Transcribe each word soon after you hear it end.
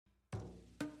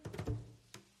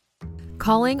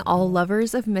Calling all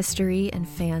lovers of mystery and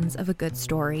fans of a good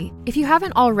story. If you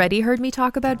haven't already heard me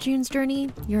talk about June's Journey,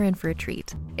 you're in for a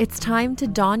treat. It's time to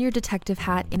don your detective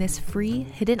hat in this free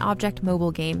hidden object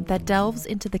mobile game that delves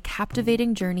into the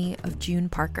captivating journey of June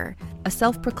Parker, a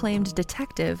self-proclaimed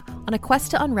detective on a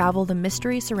quest to unravel the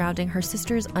mystery surrounding her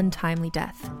sister's untimely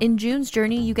death. In June's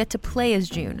Journey, you get to play as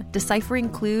June, deciphering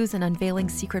clues and unveiling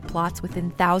secret plots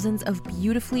within thousands of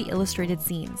beautifully illustrated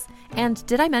scenes. And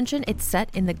did I mention it's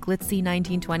set in the glitzy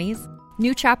 1920s?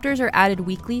 New chapters are added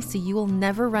weekly, so you will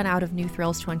never run out of new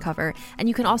thrills to uncover, and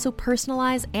you can also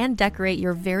personalize and decorate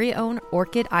your very own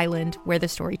Orchid Island where the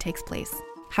story takes place.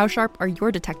 How sharp are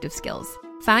your detective skills?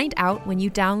 Find out when you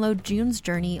download June's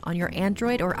Journey on your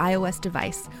Android or iOS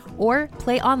device, or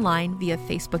play online via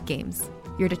Facebook Games.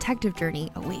 Your detective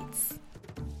journey awaits.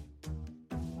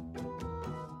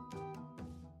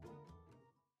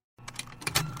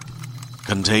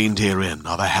 Contained herein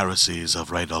are the heresies of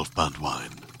Radolf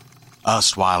Burntwine,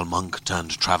 erstwhile monk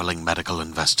turned traveling medical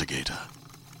investigator.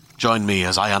 Join me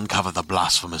as I uncover the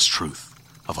blasphemous truth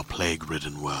of a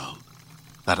plague-ridden world,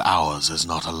 that ours is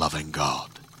not a loving God,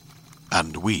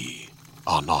 and we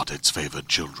are not its favored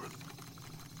children.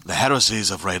 The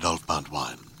heresies of Radolf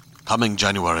Burntwine, coming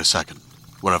January 2nd,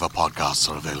 wherever podcasts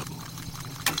are available.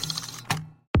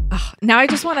 Now I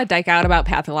just want to dyke out about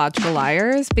pathological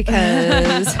liars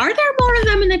because... Are there more of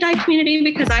them in the dyke community?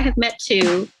 Because I have met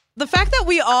two. The fact that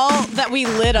we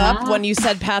lit up when you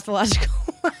said pathological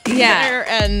liar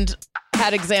and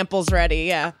had examples ready,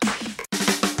 yeah.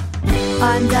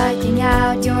 I'm dyking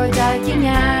out, you're dyking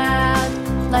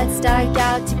out. Let's dyke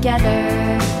out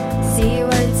together, see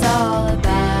what it's all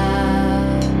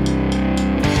about.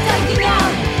 Dyking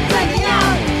out, dyking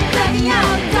out, dyking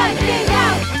out, dyking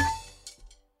out.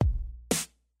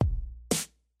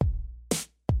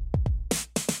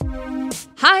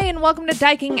 Hi, and welcome to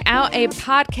Dyking Out, a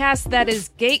podcast that is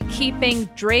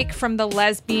gatekeeping Drake from the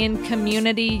lesbian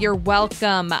community. You're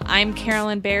welcome. I'm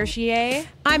Carolyn Bergier.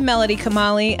 I'm Melody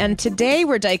Kamali, and today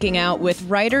we're dyking out with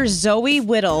writer Zoe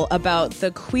Whittle about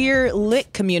the queer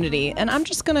lit community. And I'm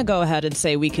just going to go ahead and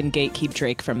say we can gatekeep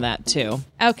Drake from that, too.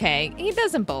 Okay, he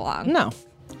doesn't belong. No.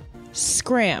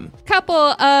 Scram. Couple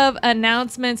of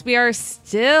announcements. We are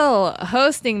still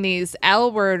hosting these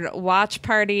L-Word watch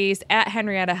parties at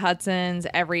Henrietta Hudson's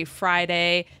every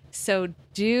Friday. So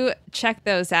do check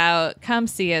those out. Come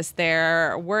see us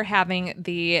there. We're having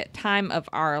the time of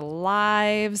our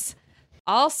lives.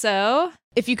 Also,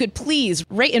 if you could please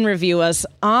rate and review us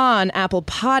on Apple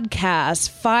Podcasts,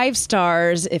 5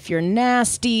 stars. If you're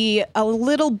nasty, a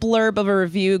little blurb of a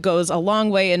review goes a long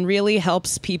way and really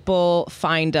helps people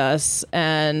find us.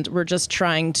 And we're just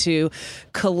trying to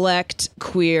collect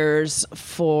queers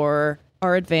for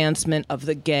our advancement of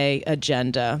the gay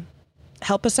agenda.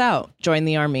 Help us out. Join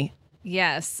the army.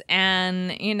 yes,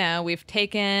 and we've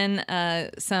taken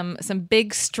some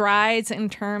big strides in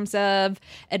terms of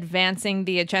advancing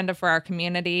the agenda for our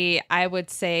community. I would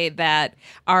say that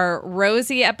our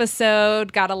Rosie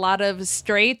episode got a lot of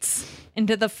straights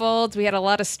into the fold. We had a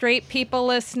lot of straight people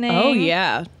listening. Oh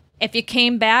yeah. If you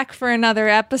came back for another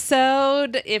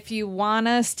episode, if you want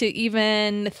us to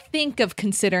even think of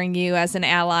considering you as an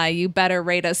ally, you better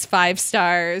rate us 5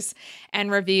 stars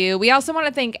and review. We also want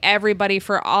to thank everybody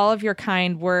for all of your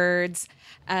kind words.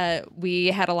 We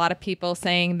had a lot of people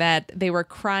saying that they were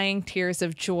crying tears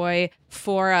of joy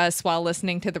for us while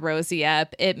listening to the Rosie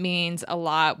ep. It means a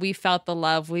lot. We felt the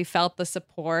love. We felt the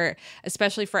support,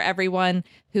 especially for everyone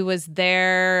who was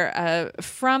there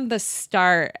from the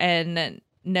start and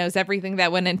knows everything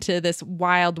that went into this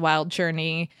wild, wild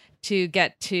journey to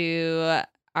get to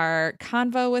our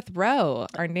convo with Ro,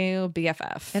 our new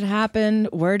BFF. It happened.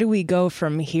 Where do we go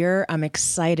from here? I'm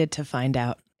excited to find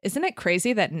out. Isn't it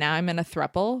crazy that now I'm in a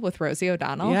throuple with Rosie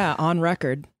O'Donnell? Yeah, on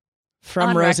record. From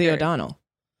On Rosie record. O'Donnell.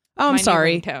 Oh, I'm My new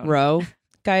sorry, ringtone. Ro.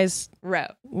 Guys, Ro.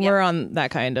 we're on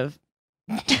that kind of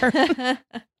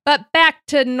But back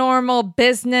to normal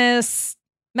business.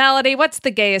 Melody, what's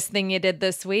the gayest thing you did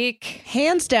this week?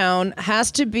 hands down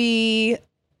has to be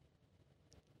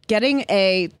getting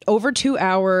a over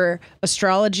 2-hour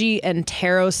astrology and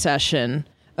tarot session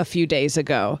a few days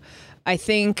ago. I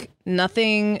think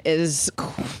nothing is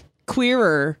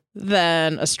queerer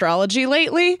than astrology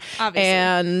lately. Obviously.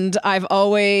 And I've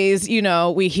always,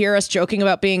 we hear us joking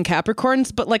about being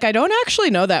Capricorns, but I don't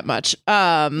actually know that much.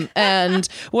 And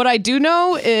what I do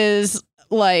know is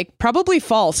like probably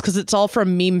false because it's all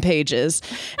from meme pages.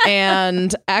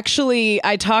 And actually,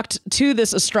 I talked to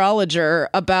this astrologer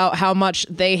about how much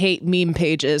they hate meme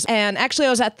pages. And actually, I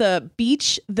was at the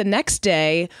beach the next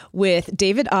day with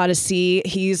David Odyssey.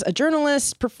 He's a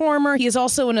journalist, performer. He is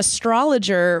also an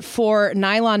astrologer for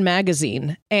Nylon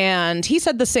Magazine. And he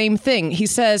said the same thing. He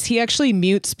says he actually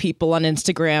mutes people on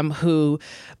Instagram who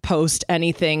post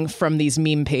anything from these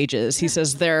meme pages. He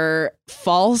says they're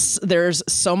false. There's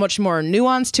so much more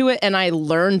nuance to it. And I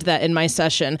learned that in my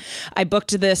session. I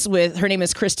booked this with, her name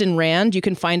is Kristen Rand. You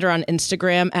can find her on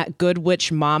Instagram at Good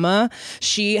Witch Mama.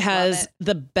 She has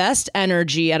the best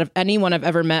energy out of anyone I've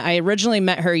ever met. I originally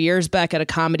met her years back at a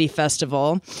comedy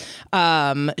festival.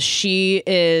 She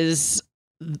is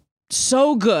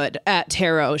so good at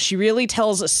tarot. She really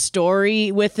tells a story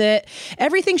with it.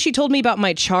 Everything she told me about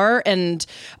my chart and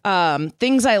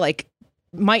things I like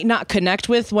might not connect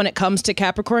with when it comes to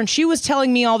Capricorn. She was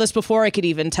telling me all this before I could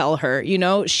even tell her, you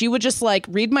know, she would just like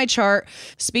read my chart,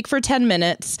 speak for 10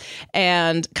 minutes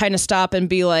and kind of stop and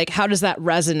be like, how does that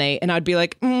resonate? And I'd be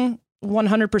like,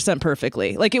 100%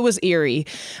 perfectly. Like, it was eerie.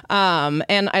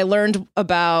 And I learned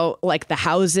about like the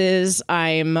houses.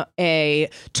 I'm a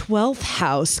 12th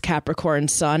house Capricorn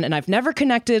sun, and I've never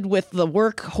connected with the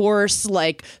workhorse,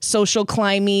 like social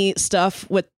climby stuff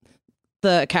with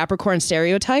the Capricorn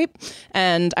stereotype.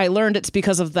 And I learned it's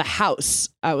because of the house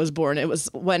I was born. It was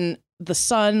when the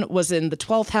sun was in the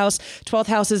 12th house. 12th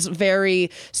house is very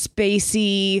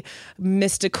spacey,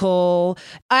 mystical.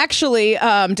 Actually,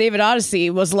 David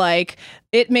Odyssey was like,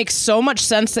 it makes so much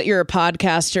sense that you're a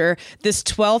podcaster. This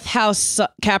 12th house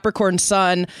Capricorn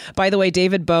sun, by the way,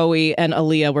 David Bowie and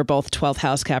Aaliyah were both 12th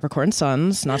house Capricorn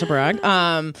suns, not to brag,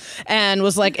 and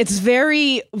was like, it's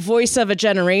very voice of a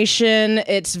generation.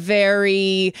 It's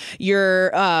very,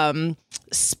 you're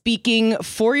speaking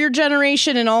for your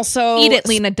generation, and also eat it,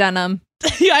 Lena Dunham.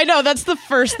 Yeah, I know. That's the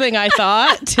first thing I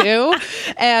thought too.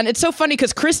 And it's so funny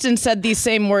because Kristen said these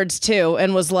same words too,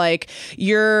 and was like,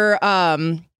 you're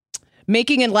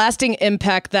making a lasting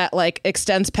impact that like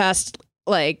extends past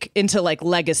like into like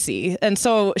legacy. And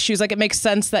so she was like, it makes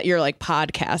sense that you're like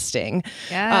podcasting.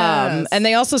 Yes. And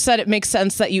they also said it makes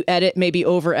sense that you edit, maybe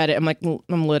over edit. I'm like,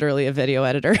 I'm literally a video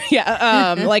editor.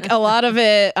 Yeah. Like a lot of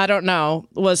it, I don't know,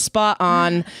 was spot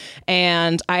on.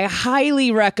 And I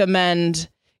highly recommend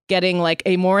getting like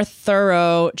a more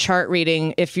thorough chart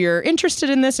reading if you're interested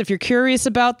in this, if you're curious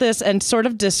about this, and sort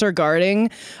of disregarding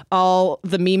all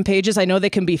the meme pages. I know they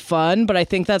can be fun, but I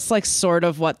think that's like sort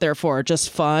of what they're for, just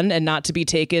fun and not to be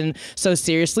taken so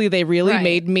seriously. They really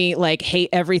made me like hate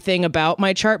everything about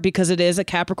my chart because it is a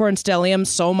Capricorn stellium.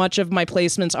 So much of my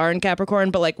placements are in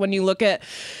Capricorn, but like when you look at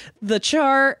the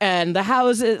chart and the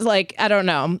houses, like, I don't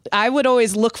know, I would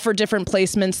always look for different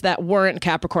placements that weren't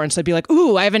Capricorn. So I'd be like,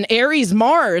 ooh, I have an Aries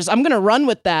Mars. I'm going to run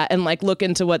with that and like look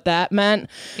into what that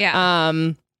meant. Yeah.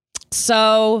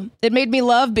 So it made me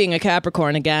love being a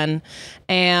Capricorn again.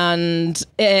 And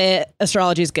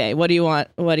astrology's gay. What do you want?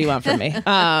 What do you want from me?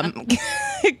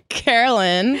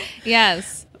 Carolyn.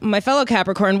 Yes. My fellow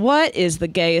Capricorn, what is the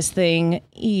gayest thing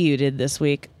you did this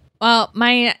week? Well,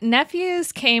 my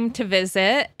nephews came to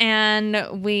visit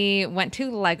and we went to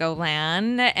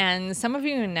Legoland. And some of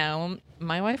you know,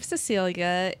 my wife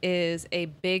Cecilia is a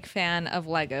big fan of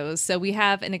Legos. So we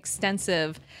have an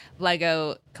extensive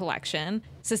Lego collection.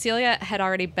 Cecilia had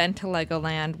already been to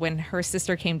Legoland when her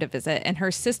sister came to visit, and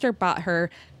her sister bought her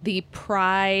the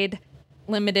Pride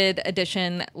limited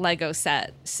edition Lego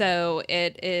set. So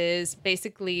it is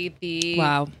basically the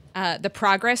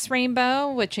Progress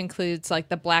Rainbow, which includes like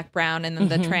the black, brown, and then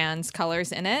the trans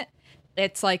colors in it.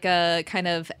 It's like a kind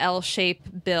of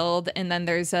L-shaped build, and then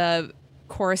there's a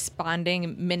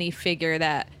corresponding minifigure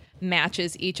that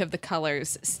matches each of the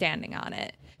colors standing on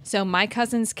it. So my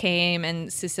cousins came,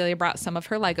 and Cecilia brought some of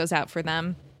her Legos out for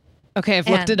them. Okay, I've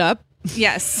looked it up.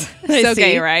 Yes. So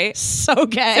gay, right? So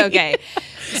gay. So gay.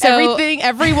 So,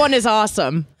 everyone is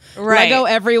awesome. Right. Lego,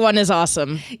 everyone is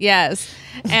awesome. Yes.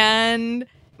 And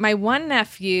my one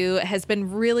nephew has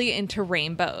been really into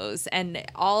rainbows, and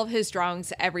all of his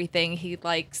drawings, everything, he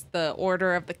likes the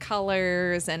order of the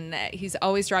colors, and he's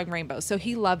always drawing rainbows. So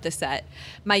he loved the set.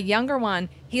 My younger one,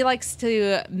 he likes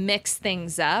to mix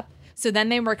things up. So then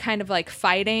they were kind of like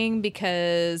fighting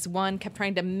because one kept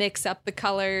trying to mix up the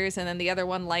colors and then the other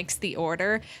one likes the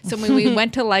order. So when we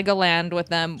went to Legoland with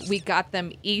them, we got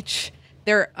them each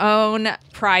their own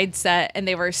Pride set, and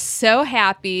they were so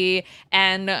happy.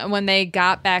 And when they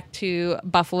got back to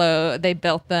Buffalo, they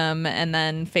built them and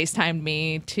then FaceTimed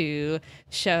me to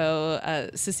show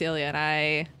Cecilia and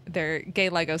I their gay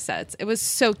Lego sets. It was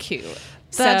so cute.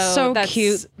 That's so that's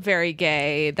cute. Very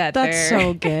gay. That's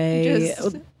so gay.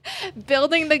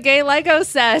 Building the gay Lego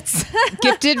sets.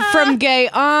 Gifted from gay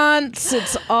aunts.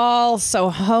 It's all so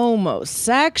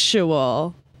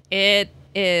homosexual. It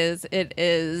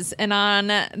is. And on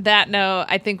that note,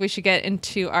 I think we should get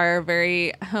into our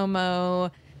very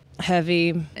homo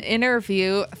Heavy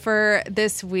interview for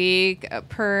this week.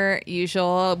 Per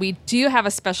usual, we do have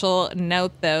a special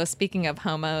note, though. Speaking of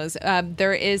homos,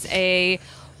 there is a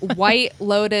White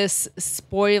Lotus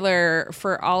spoiler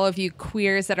for all of you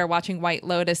queers that are watching White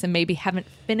Lotus and maybe haven't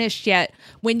finished yet.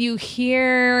 When you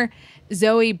hear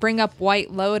Zoe bring up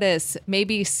White Lotus,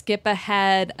 maybe skip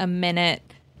ahead a minute.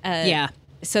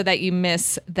 So that you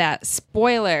miss that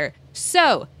spoiler.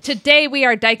 So today we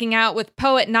are diking out with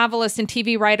poet, novelist, and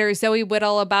TV writer Zoe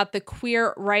Whittle about the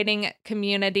queer writing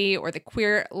community, or the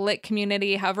queer lit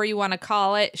community, however you want to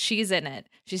call it. She's in it.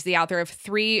 She's the author of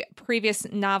 3 previous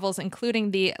novels,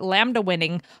 including the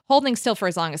Lambda-winning Holding Still for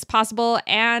as Long as Possible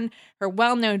and her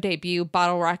well-known debut,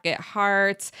 Bottle Rocket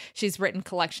Hearts. She's written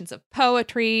collections of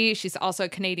poetry. She's also a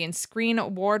Canadian Screen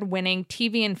Award-winning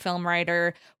TV and film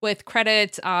writer with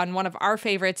credits on one of our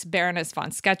favorites, Baroness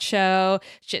von Sketch Show,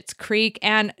 Schitt's Creek,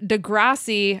 and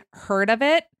Degrassi. Heard of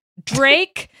it?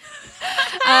 Drake.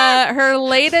 Her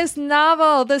latest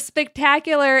novel, The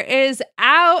Spectacular, is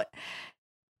out.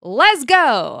 Let's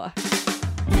go.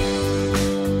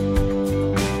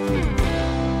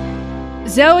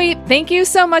 Zoe, thank you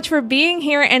so much for being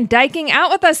here and diking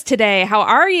out with us today. How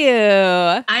are you?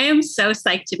 I am so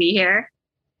psyched to be here.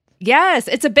 Yes,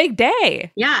 it's a big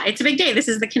day. Yeah, it's a big day. This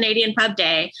is the Canadian Pub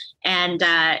Day, and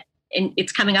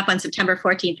it's coming up on September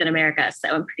 14th in America, so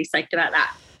I'm pretty psyched about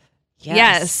that.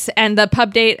 Yes. And the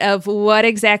pub date of what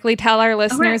exactly? Tell our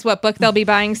listeners what book they'll be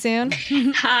buying soon.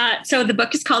 So the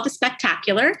book is called The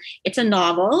Spectacular. It's a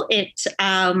novel.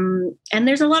 And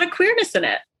there's a lot of queerness in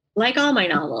it, like all my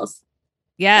novels.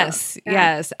 Yes,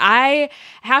 yes. I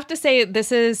have to say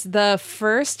this is the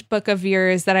first book of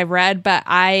yours that I've read, but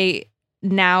I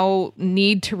now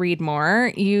need to read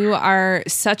more. You are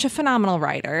such a phenomenal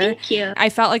writer. Thank you. I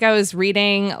felt like I was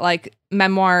reading like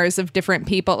memoirs of different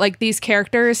people. Like these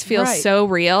characters feel so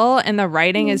real, and the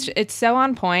writing it's so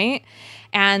on point.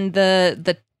 And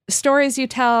the stories you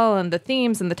tell and the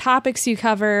themes and the topics you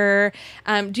cover.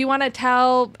 Do you want to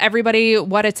tell everybody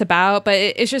what it's about? But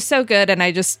it's just so good, and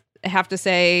I just have to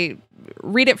say,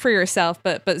 read it for yourself,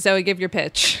 but Zoe, give your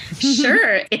pitch.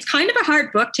 Sure. It's kind of a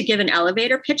hard book to give an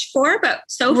elevator pitch for, but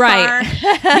so far,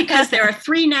 because there are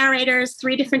 3 narrators,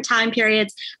 3 different time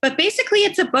periods, but basically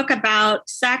it's a book about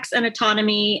sex and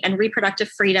autonomy and reproductive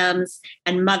freedoms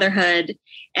and motherhood.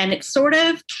 And it sort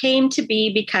of came to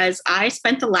be because I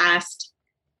spent the last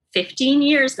 15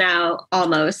 years now,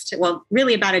 almost, well,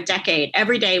 really about a decade,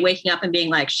 every day waking up and being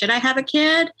like, should I have a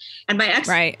kid? And my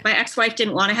ex-wife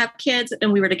didn't want to have kids,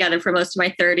 and we were together for most of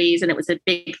my 30s, and it was a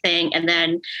big thing. And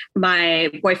then my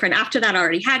boyfriend after that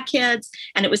already had kids,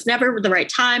 and it was never the right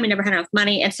time. I never had enough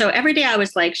money. And so every day I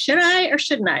was like, should I or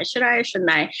shouldn't I? Should I or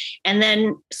shouldn't I? And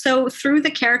then so through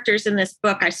the characters in this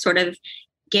book, I sort of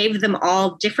gave them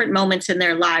all different moments in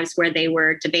their lives where they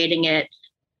were debating it,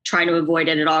 trying to avoid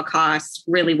it at all costs,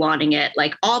 really wanting it,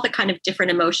 like all the kind of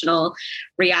different emotional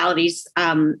realities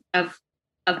of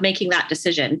making that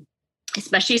decision,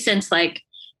 especially since like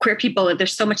queer people,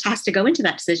 there's so much has to go into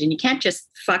that decision. You can't just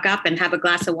fuck up and have a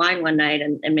glass of wine one night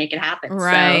and make it happen.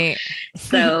 Right.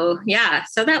 So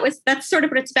that's sort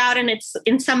of what it's about. And it's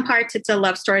in some parts, it's a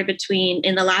love story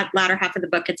in the latter half of the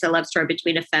book, it's a love story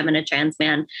between a femme and a trans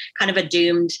man, kind of a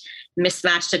doomed,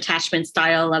 mismatched attachment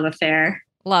style love affair.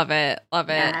 Love it.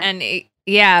 Yeah.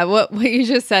 And what you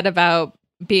just said about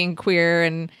being queer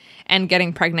and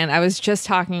getting pregnant. I was just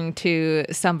talking to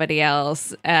somebody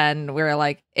else, and we were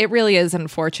like, it really is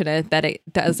unfortunate that it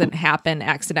doesn't happen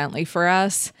accidentally for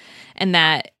us, and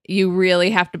that you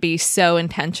really have to be so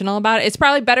intentional about it. It's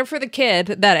probably better for the kid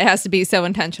that it has to be so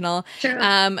intentional. Sure.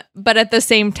 But at the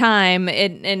same time,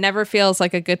 it never feels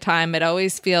like a good time. It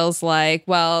always feels like,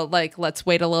 well, like, let's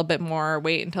wait a little bit more,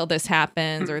 wait until this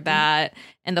happens or that.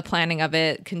 And the planning of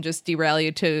it can just derail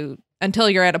you until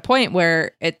you're at a point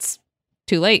where it's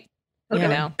too late. Okay. You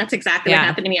know? That's exactly what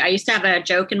happened to me. I used to have a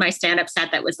joke in my stand-up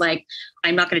set that was like,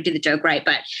 I'm not going to do the joke right,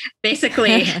 but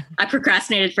basically I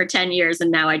procrastinated for 10 years and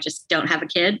now I just don't have a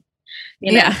kid.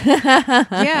 You know?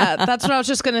 Yeah, that's what I was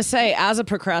just going to say. As a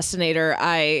procrastinator,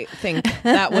 I think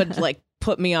that would like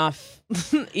put me off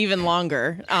even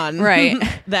longer on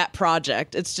that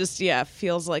project. It's just,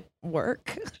 feels like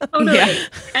work. Totally.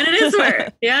 And it is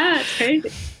work. Yeah, it's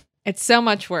crazy. It's so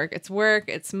much work. It's work.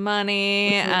 It's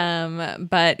money.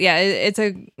 But yeah, it's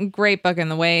a great book in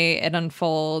the way it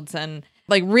unfolds. And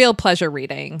like real pleasure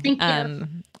reading. Thank you.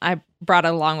 I brought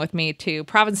it along with me to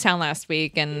Provincetown last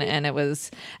week, and it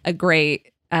was a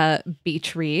great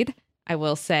beach read, I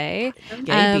will say.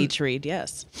 Gay beach read,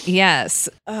 yes. Yes.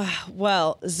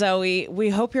 Well, Zoe, we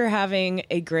hope you're having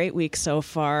a great week so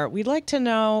far. We'd like to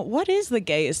know, what is the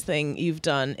gayest thing you've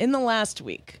done in the last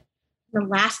week? The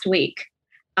last week.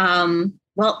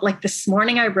 Well, like this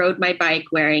morning I rode my bike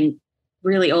wearing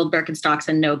really old Birkenstocks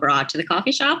and no bra to the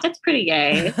coffee shop. That's pretty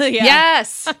gay.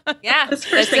 Yes. Yeah. That's the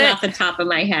first thing off the top of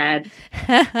my head.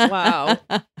 Wow.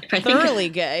 Thoroughly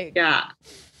gay. Yeah.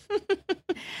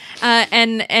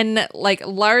 And like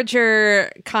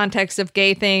larger context of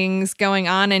gay things going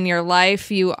on in your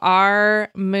life, you are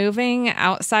moving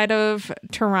outside of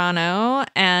Toronto,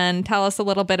 and tell us a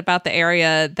little bit about the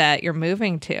area that you're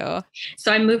moving to.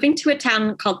 So I'm moving to a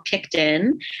town called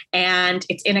Picton, and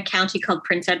it's in a county called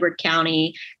Prince Edward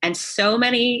County. And so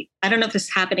many, I don't know if this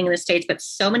is happening in the States, but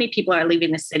so many people are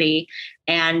leaving the city.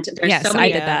 And there's so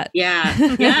many, I did that.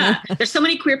 Yeah. Yeah. There's so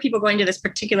many queer people going to this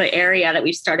particular area that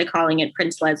we've started calling it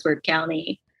Prince Edward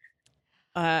County.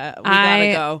 We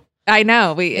gotta go. I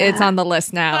know. It's on the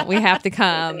list now. We have to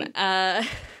come. And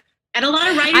a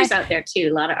lot of writers out there too,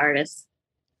 a lot of artists.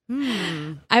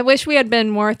 I wish we had been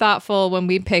more thoughtful when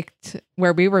we picked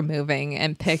where we were moving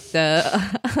and picked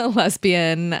a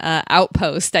lesbian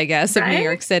outpost, I guess, of New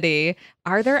York City.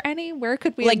 Are there any? Where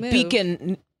could we like move?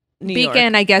 Beacon, New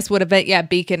Beacon, York. I guess, would have been. Yeah,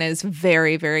 Beacon is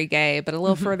very, very gay, but a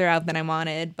little further out than I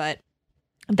wanted. But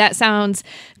that sounds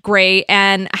great.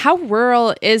 And how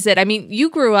rural is it? I mean, you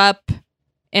grew up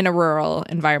in a rural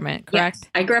environment, correct? Yes.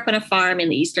 I grew up on a farm in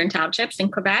the Eastern Townships in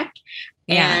Quebec.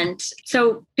 Yeah. And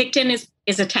so Picton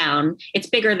is a town. It's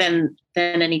bigger than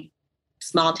any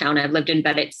small town I've lived in,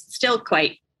 but it's still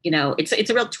quite, it's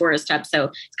a real tourist hub. So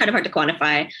it's kind of hard to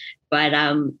quantify. But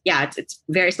it's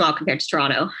very small compared to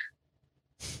Toronto.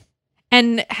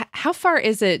 And how far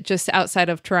is it just outside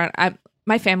of Toronto?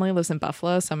 My family lives in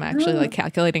Buffalo, so I'm actually like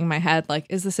calculating in my head, like,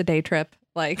 is this a day trip?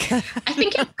 Like, I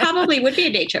think it probably would be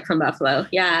a day trip from Buffalo.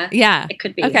 Yeah. Yeah. It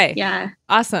could be. Okay. Yeah.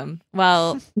 Awesome.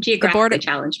 Well, geographically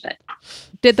challenged, but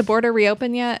did the border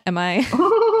reopen yet? Am I?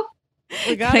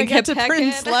 We gotta get to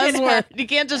Prince Lesworth. You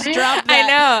can't just drop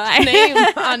that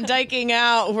name on Diking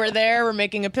Out. We're there. We're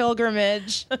making a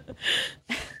pilgrimage.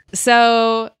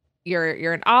 So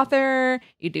you're an author.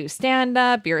 You do stand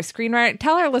up. You're a screenwriter.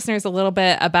 Tell our listeners a little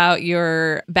bit about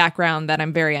your background that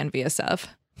I'm very envious of.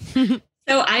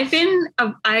 So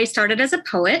I started as a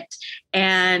poet,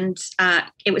 and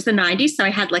it was the 90s. So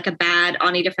I had like a bad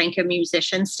Ani DeFranco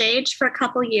musician stage for a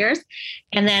couple years.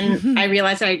 And then I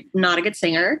realized I'm not a good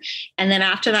singer. And then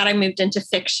after that, I moved into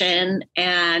fiction,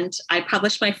 and I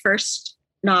published my first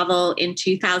novel in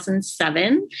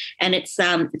 2007. And it's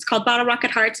called Bottle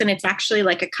Rocket Hearts. And it's actually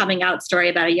like a coming out story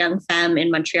about a young femme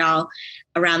in Montreal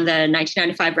around the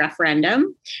 1995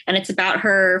 referendum. And it's about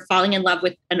her falling in love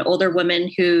with an older woman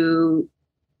who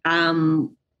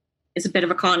is a bit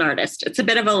of a con artist. It's a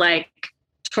bit of a like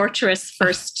torturous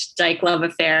first dyke love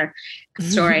affair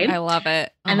story. I love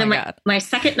it. And then my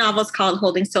second novel is called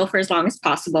Holding Still for as Long as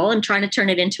Possible. I'm trying to turn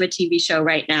it into a TV show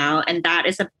right now. And that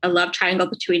is a love triangle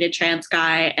between a trans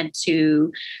guy and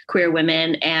two queer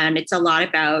women. And it's a lot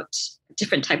about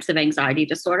different types of anxiety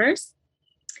disorders.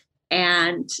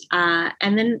 And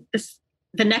then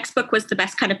the next book was The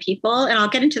Best Kind of People. And I'll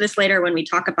get into this later when we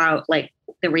talk about like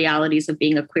the realities of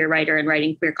being a queer writer and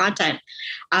writing queer content.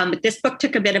 But this book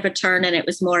took a bit of a turn, and it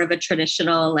was more of a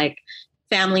traditional like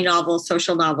family novel,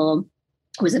 social novel.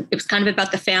 It was kind of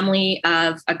about the family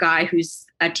of a guy who's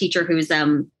a teacher who's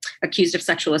accused of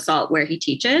sexual assault where he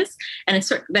teaches. And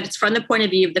it's from the point of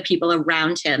view of the people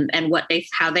around him and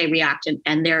how they react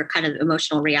and their kind of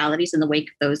emotional realities in the wake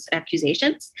of those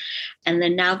accusations. And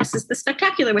then now this is The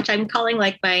Spectacular, which I'm calling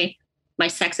like my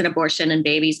sex and abortion and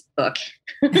babies book.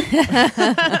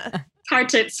 It's hard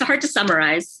to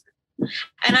summarize.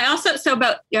 And I also,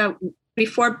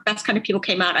 before Best Kind of People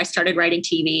came out, I started writing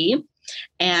TV.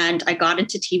 And I got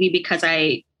into TV because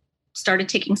I started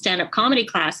taking stand-up comedy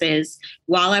classes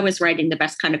while I was writing The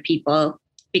Best Kind of People,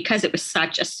 because it was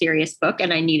such a serious book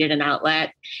and I needed an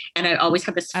outlet. And I always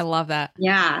had this. I love that.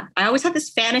 Yeah. I always had this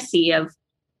fantasy of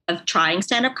trying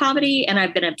stand-up comedy. And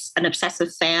I've been an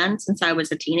obsessive fan since I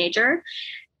was a teenager.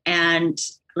 And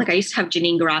like I used to have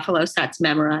Janine Garofalo sets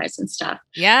memorized and stuff.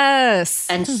 Yes.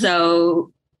 And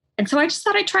so I just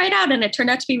thought I'd try it out, and it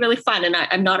turned out to be really fun. And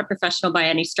I'm not a professional by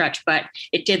any stretch, but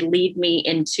it did lead me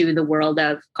into the world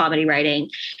of comedy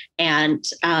writing. And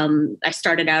I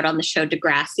started out on the show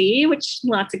Degrassi, which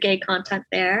lots of gay content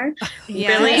there.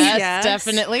 Yes, really? Yes,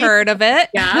 definitely. Heard of it.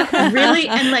 Yeah, really.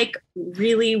 And like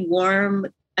really warm,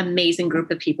 amazing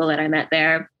group of people that I met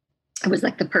there. it was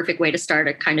like the perfect way to start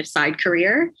a kind of side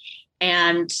career.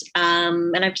 And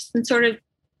I've just been sort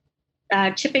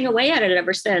of chipping away at it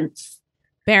ever since.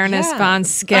 Baroness von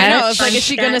Sketch. I know. It's like, is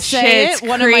she going to say it?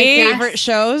 One of my favorite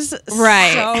shows.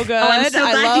 Right. So good. Oh, I'm so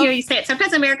glad to hear you say it.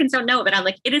 Sometimes Americans don't know it, but I'm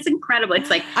like, it is incredible. It's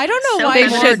like, I don't know so why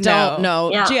good. more don't know.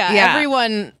 Yeah.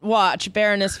 Everyone watch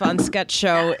Baroness von Sketch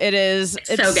show. It's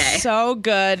so gay. So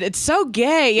good. It's so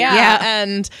gay. Yeah.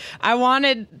 And I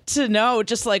wanted to know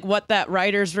just like what that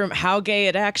writer's room, how gay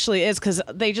it actually is, because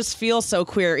they just feel so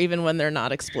queer even when they're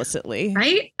not explicitly.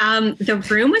 Right. The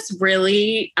room was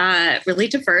really, really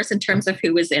diverse in terms of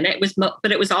who was in it. It was,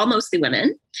 but it was all mostly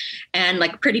women and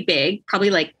like pretty big, probably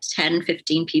like 10,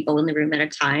 15 people in the room at a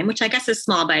time, which I guess is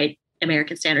small by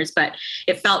American standards, but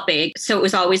it felt big. So it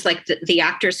was always like the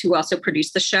actors who also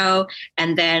produced the show,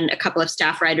 and then a couple of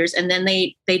staff writers. And then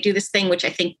they do this thing, which I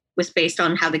think was based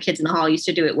on how the Kids in the Hall used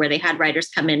to do it, where they had writers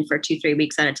come in for 2-3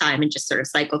 weeks at a time and just sort of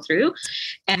cycle through.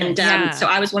 And so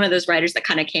I was one of those writers that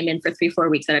kind of came in for 3-4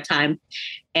 weeks at a time.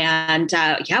 And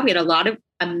we had a lot of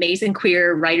amazing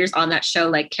queer writers on that show,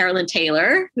 like Carolyn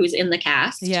Taylor, who's in the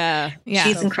cast. Yeah.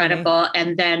 She's so incredible. Funny.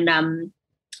 And then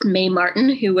Mae Martin,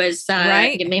 who was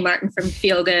Mae Martin from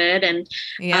Feel Good, and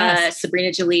Sabrina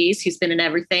Jalise, who's been in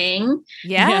everything.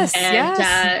 Yes.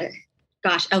 And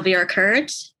Elvira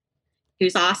Kurt,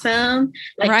 who's awesome.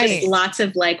 Just lots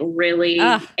of like really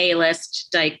A-list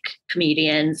like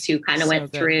comedians who kind of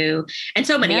went through, and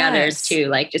so many others too.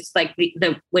 Like just like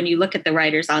the when you look at the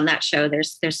writers on that show,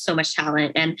 there's so much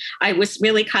talent. And I was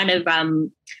really kind of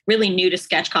really new to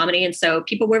sketch comedy, and so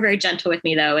people were very gentle with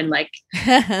me though, and like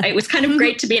it was kind of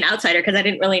great to be an outsider because I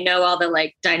didn't really know all the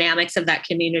like dynamics of that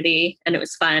community, and it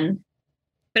was fun.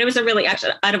 But it was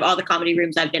actually out of all the comedy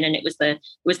rooms I've been in, it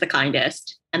was the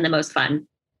kindest and the most fun.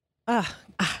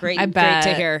 Great. I bet.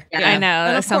 Great to hear. Yeah. I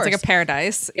know. That sounds like a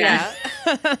paradise. Yeah.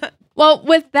 Well,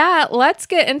 with that, let's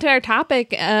get into our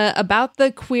topic about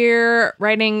the queer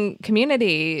writing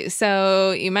community.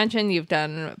 So you mentioned you've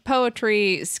done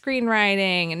poetry,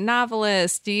 screenwriting, and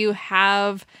novelist. Do you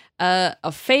have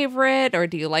a favorite, or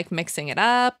do you like mixing it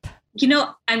up? You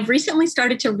know, I've recently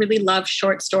started to really love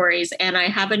short stories, and I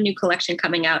have a new collection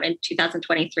coming out in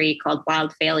 2023 called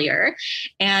Wild Failure.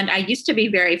 And I used to be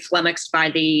very flummoxed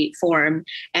by the form,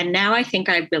 and now I think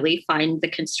I really find the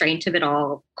constraint of it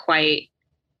all quite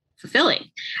fulfilling.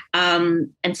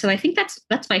 And so I think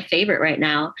that's my favorite right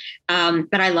now.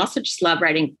 But I also just love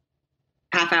writing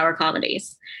half-hour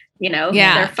comedies. You know,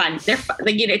 they're fun. They're fun.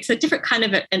 Like, you know, it's a different kind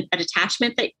of an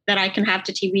attachment that I can have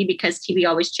to TV, because TV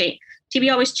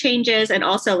always changes. And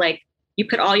also, like, you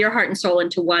put all your heart and soul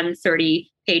into one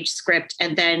 30-page script,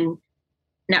 and then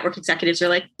network executives are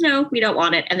like, no, we don't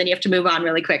want it. And then you have to move on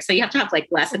really quick. So you have to have like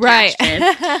less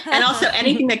attachment. And also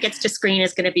anything that gets to screen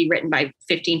is going to be written by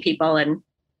 15 people. And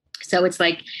so it's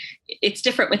like, it's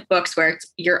different with books where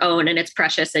it's your own and it's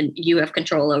precious and you have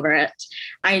control over it.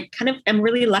 I kind of am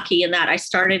really lucky in that I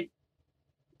started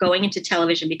going into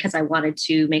television because I wanted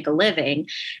to make a living.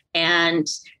 And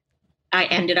I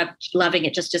ended up loving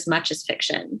it just as much as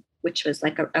fiction, which was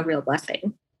like a real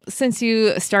blessing. Since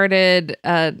you started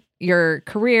your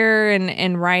career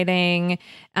in writing,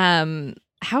 how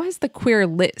has the queer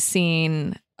lit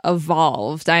scene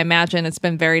evolved? I imagine it's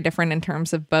been very different in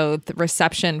terms of both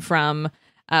reception from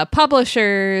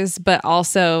publishers, but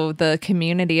also the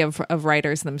community of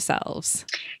writers themselves.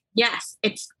 Yes,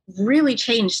 it's really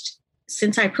changed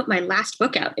since I put my last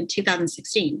book out in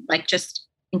 2016, like just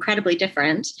incredibly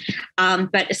different.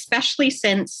 But especially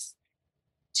since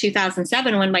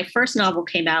 2007, when my first novel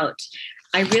came out,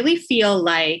 I really feel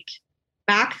like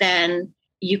back then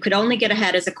you could only get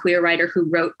ahead as a queer writer who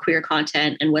wrote queer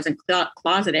content and wasn't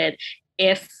closeted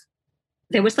if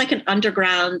there was like an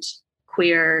underground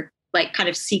queer, like kind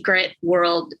of secret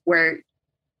world where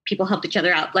people helped each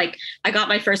other out. Like I got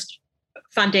my first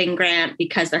funding grant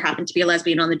because there happened to be a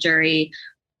lesbian on the jury.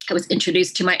 I was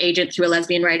introduced to my agent through a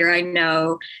lesbian writer I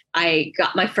know. I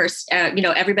got my first,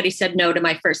 everybody said no to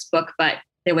my first book, but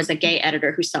there was a gay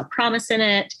editor who saw promise in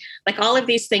it. Like all of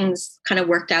these things kind of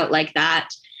worked out like that.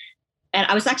 And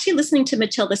I was actually listening to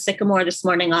Matilda Sycamore this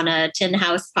morning on a Tin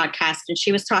House podcast, and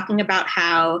she was talking about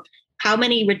how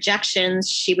many rejections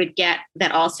she would get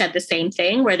that all said the same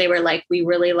thing, where they were like, we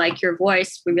really like your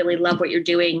voice, we really love what you're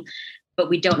doing, but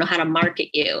we don't know how to market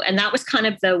you. And that was kind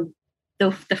of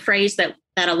the phrase that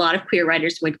a lot of queer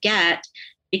writers would get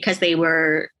because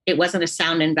it wasn't a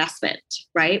sound investment,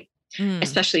 right?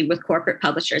 Especially with corporate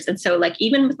publishers. And so like,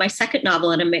 even with my second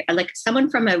novel, like someone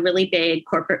from a really big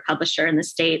corporate publisher in the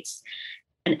States,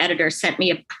 an editor sent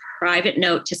me a private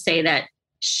note to say that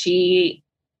she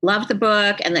loved the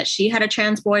book and that she had a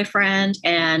trans boyfriend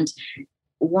and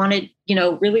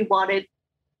really wanted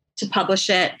to publish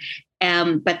it.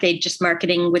 But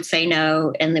marketing would say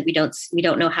no, and that we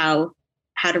don't know how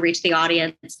to reach the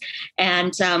audience.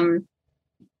 And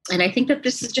I think that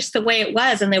this is just the way it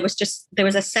was. And there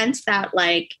was a sense that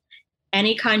like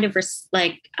any kind of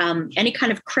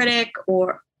critic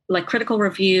or like critical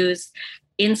reviews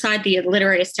inside the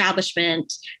literary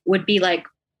establishment would be like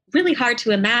really hard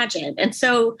to imagine. And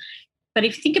so, but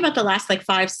if you think about the last like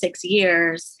 5-6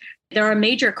 years, there are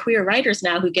major queer writers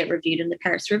now who get reviewed in the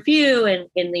Paris Review and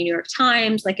in the New York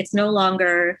Times. Like it's no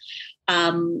longer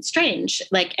strange.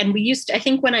 Like, and I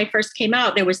think when I first came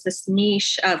out, there was this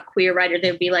niche of queer writer.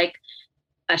 There'd be like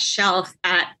a shelf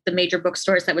at the major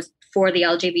bookstores that was for the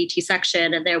LGBT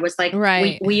section. And there was like,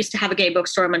 we used to have a gay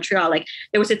bookstore in Montreal. Like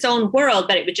there was its own world,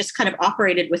 but it would just kind of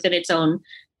operated within its own,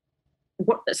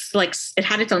 like it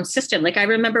had its own system. Like I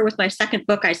remember with my second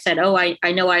book, I said,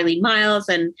 I know Eileen Myles,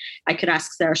 and I could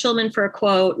ask Sarah Schulman for a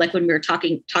quote. Like when we were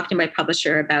talking to my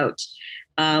publisher about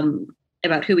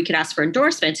who we could ask for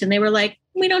endorsements. And they were like,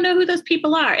 we don't know who those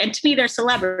people are. And to me, they're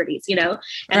celebrities, and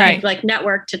I'd like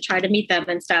network to try to meet them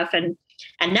and stuff. And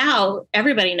now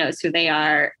everybody knows who they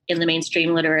are in the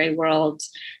mainstream literary world.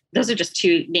 Those are just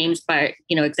two names by,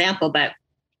 example, but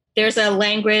there's a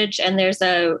language and there's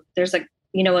a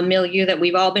a milieu that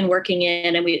we've all been working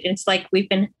in. And it's like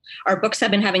our books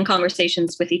have been having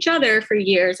conversations with each other for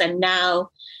years. And now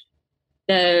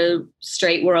the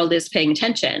straight world is paying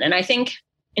attention. And I think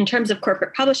in terms of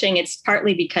corporate publishing, it's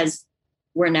partly because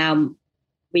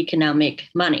we can now make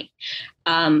money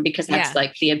because that's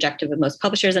like the objective of most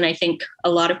publishers. And I think a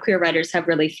lot of queer writers have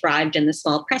really thrived in the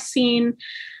small press scene.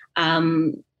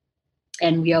 And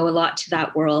we owe a lot to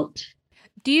that world.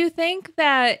 Do you think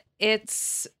that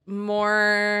it's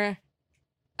more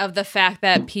of the fact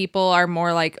that people are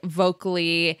more like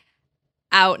vocally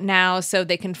out now so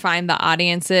they can find the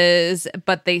audiences,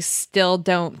 but they still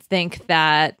don't think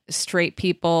that straight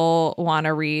people want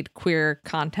to read queer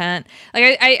content?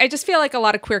 Like I just feel like a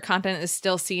lot of queer content is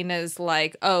still seen as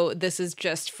like, oh, this is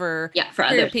just for queer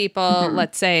other people. Mm-hmm.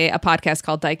 Let's say a podcast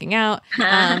called Dyking Out,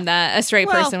 that a straight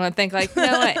person would think like,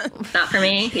 no way, not for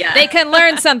me. Yeah, they can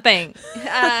learn something.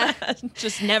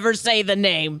 Just never say the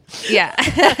name. Yeah.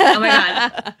 Oh my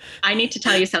God, I need to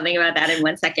tell you something about that in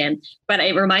 1 second. But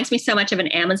it reminds me so much of an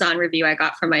Amazon review I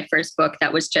got for my first book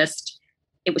that was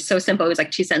it was so simple. It was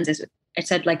like 2 sentences. I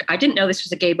said, like, I didn't know this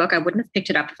was a gay book. I wouldn't have picked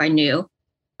it up if I knew,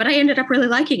 but I ended up really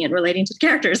liking it, relating to the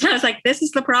characters. I was like, this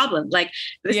is the problem. Like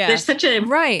there's such a,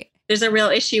 there's a real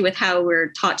issue with how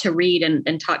we're taught to read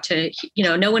and taught to,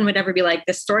 no one would ever be like,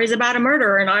 this story's about a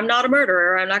murderer and I'm not a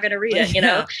murderer. I'm not going to read it,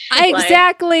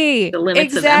 Exactly. Like, the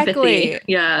limits of empathy.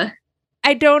 Yeah.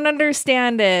 I don't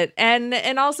understand it.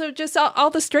 And also just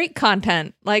all the straight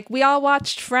content. Like we all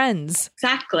watched Friends.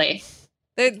 Exactly.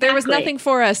 There was nothing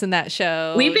for us in that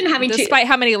show. We've been having despite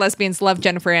how many lesbians love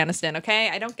Jennifer Aniston. Okay.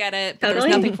 I don't get it. But there's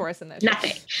nothing for us in that show.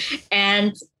 Nothing.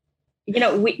 And,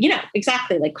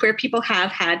 exactly. Like queer people have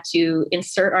had to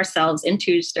insert ourselves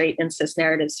into straight and cis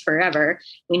narratives forever.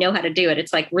 We know how to do it.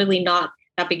 It's like really not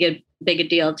that big a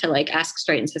deal to like ask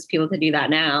straight and cis people to do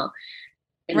that now.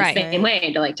 In the same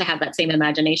way, to have that same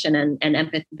imagination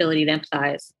and ability to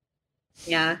empathize.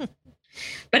 Yeah.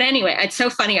 But anyway, it's so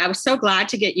funny. I was so glad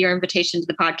to get your invitation to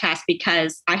the podcast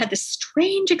because I had this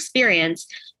strange experience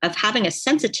of having a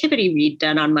sensitivity read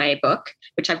done on my book,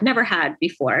 which I've never had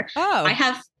before. Oh. I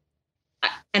have,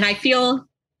 and I feel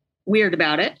weird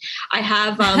about it. I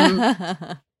have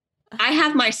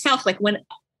myself, like when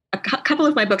a couple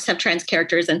of my books have trans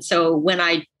characters. And so when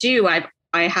I do,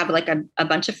 I have like a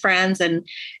bunch of friends and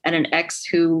an ex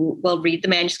who will read the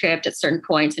manuscript at certain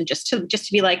points and just to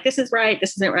be like, this is right,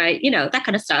 this isn't right, that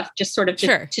kind of stuff, just sort of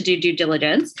to do due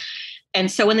diligence. And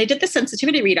so when they did the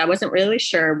sensitivity read, I wasn't really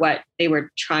sure what they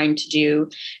were trying to do.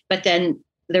 But then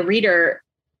the reader,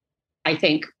 I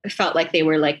think, felt like they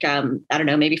were like, I don't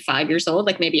know, maybe 5 years old,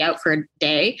 like maybe out for a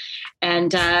day.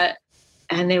 And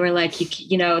they were like,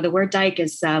 the word dyke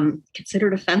is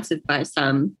considered offensive by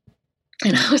some.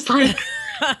 And I was like,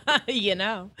 And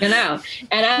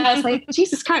I was like,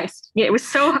 Jesus Christ. Yeah, it was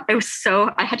so,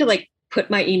 I had to like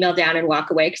put my email down and walk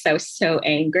away because I was so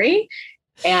angry.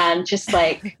 And just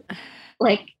like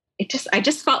I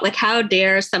just felt like, how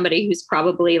dare somebody who's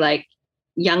probably like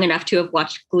young enough to have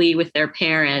watched Glee with their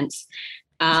parents,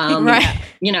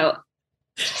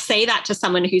 say that to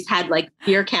someone who's had like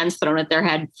beer cans thrown at their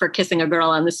head for kissing a girl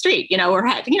on the street, or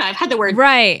I've had the word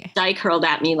dyke hurled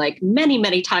at me like many,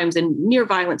 many times in near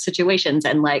violent situations.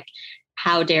 And like,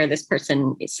 how dare this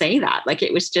person say that? Like,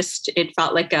 it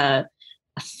felt like a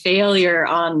failure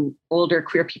on older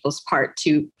queer people's part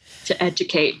to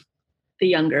educate the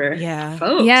younger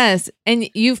folks. Yes. And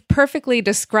you've perfectly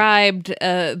described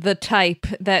the type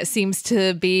that seems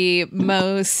to be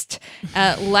most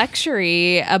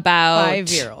lectury about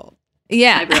 5-year-old.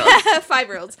 Yeah.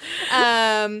 5-year-olds.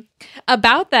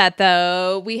 About that,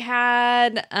 though, we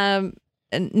had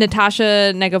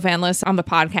Natasha Negovanlis on the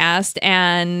podcast,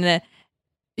 and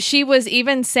she was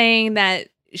even saying that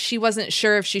she wasn't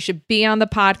sure if she should be on the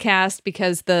podcast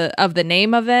because of the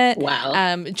name of it.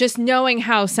 Wow. Just knowing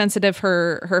how sensitive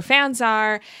her fans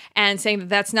are, and saying that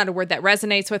that's not a word that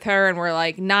resonates with her. And we're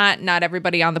like, not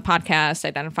everybody on the podcast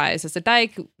identifies as a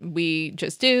dyke. We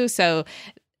just do. So,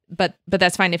 but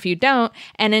that's fine if you don't.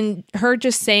 And in her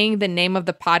just saying the name of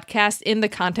the podcast in the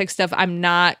context of I'm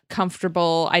not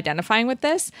comfortable identifying with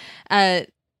this,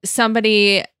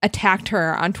 somebody attacked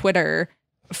her on Twitter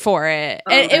for it.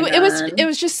 And it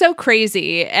was just so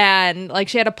crazy, and like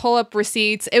she had to pull up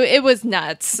receipts. It was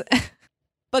nuts.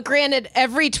 But granted,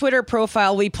 every Twitter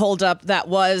profile we pulled up that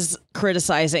was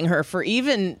criticizing her for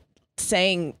even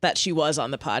saying that she was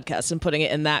on the podcast and putting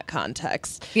it in that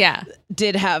context,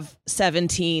 did have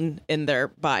 17 in their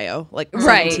bio, like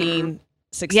 17,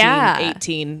 16,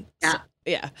 18.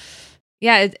 Yeah,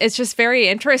 it's just very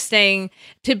interesting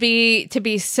to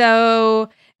be so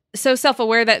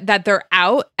self-aware that they're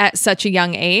out at such a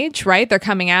young age, right? They're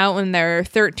coming out when they're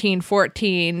 13,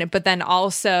 14, but then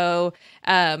also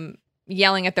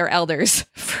yelling at their elders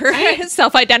for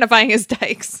self-identifying as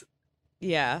dykes.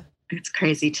 Yeah. It's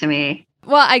crazy to me.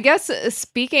 Well, I guess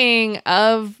speaking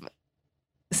of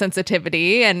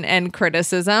sensitivity and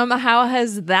criticism, how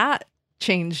has that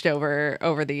changed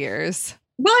over the years?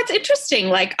 Well, it's interesting.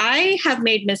 Like, I have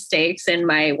made mistakes in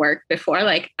my work before.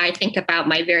 Like, I think about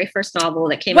my very first novel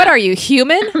that came out. What are you,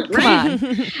 human? Come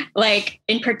on. Like,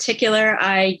 in particular,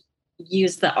 I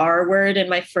used the R word in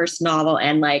my first novel.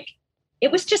 And like,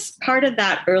 it was just part of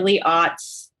that early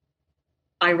aughts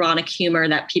ironic humor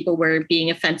that people were being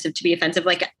offensive to be offensive.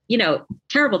 Like,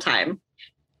 terrible time.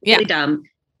 Really dumb.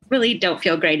 Really don't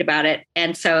feel great about it.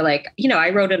 And so like, I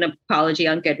wrote an apology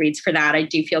on Goodreads for that. I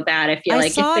do feel bad. I feel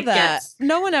like saw if it that.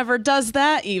 No one ever does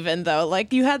that even though.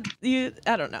 Like I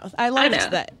don't know. I liked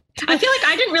that. I feel like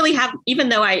I didn't really have, even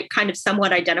though I kind of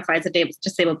somewhat identify as a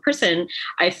disabled person,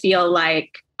 I feel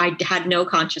like I had no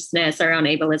consciousness around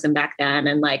ableism back then.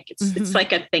 And like, it's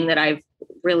like a thing that I've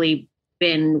really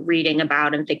been reading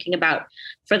about and thinking about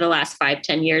for the last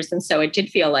 5-10 years. And so it did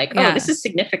feel like, this is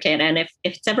significant. And if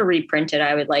it's ever reprinted,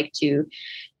 I would like to,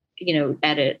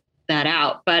 edit that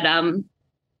out. But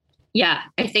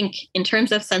I think in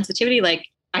terms of sensitivity, like,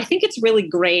 I think it's really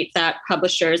great that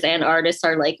publishers and artists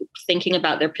are like thinking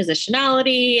about their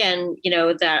positionality and,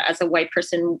 that as a white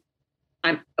person,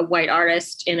 I'm a white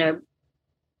artist in a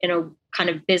kind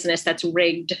of business that's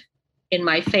rigged in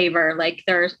my favor. Like,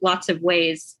 there are lots of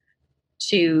ways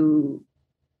to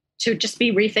just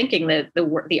be rethinking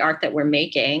the art that we're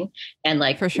making, and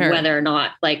like for sure, whether or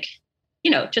not like,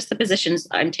 just the positions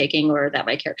I'm taking or that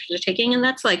my characters are taking. And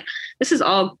that's like, this is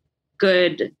all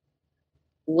good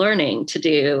learning to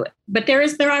do, but there are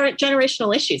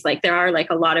generational issues. Like, there are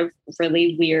like a lot of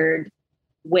really weird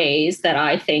ways that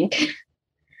I think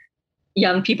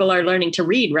young people are learning to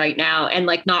read right now, and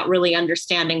like not really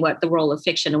understanding what the role of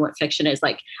fiction and what fiction is.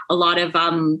 Like a lot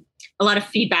of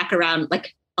feedback around,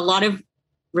 like a lot of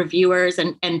reviewers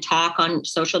and talk on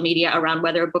social media around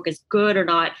whether a book is good or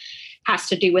not has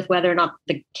to do with whether or not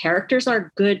the characters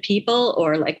are good people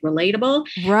or like relatable.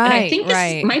 Right. And I think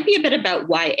this might be a bit about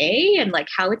YA and like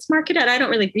how it's marketed. I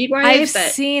don't really read YA. I've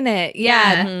seen it.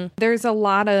 Yeah. Mm-hmm. There's a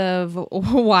lot of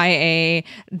YA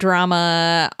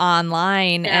drama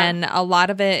online, and a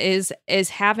lot of it is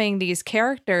having these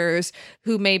characters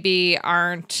who maybe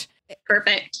aren't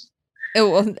perfect.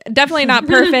 Well, definitely not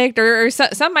perfect, or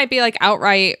some might be like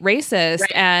outright racist,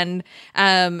 right.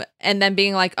 And then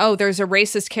being like, oh, there's a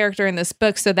racist character in this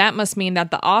book, so that must mean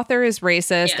that the author is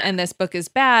racist and this book is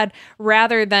bad,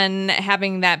 rather than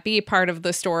having that be part of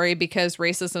the story, because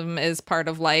racism is part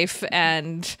of life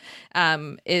and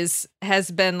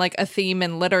has been like a theme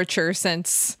in literature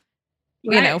since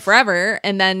forever.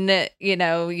 And then,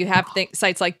 you have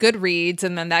sites like Goodreads,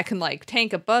 and then that can like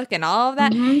tank a book and all of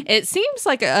that. Mm-hmm. It seems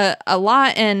like a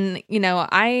lot. And,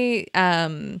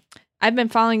 I've been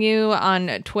following you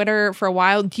on Twitter for a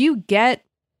while. Do you get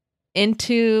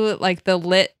into like the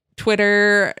lit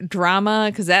Twitter drama?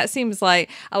 Because that seems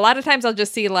like a lot of times I'll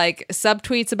just see like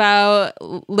subtweets about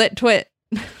lit twit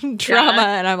drama,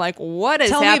 and I'm like, what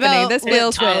is happening? This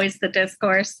feels always the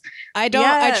discourse. I don't.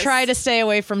 Yes. I try to stay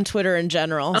away from Twitter in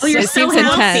general. Oh, you're so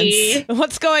healthy. Intense.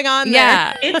 What's going on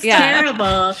there? It's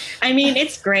terrible. I mean,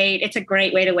 it's great. It's a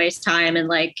great way to waste time, and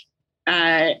like,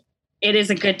 it is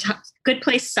a good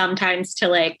place sometimes to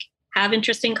like have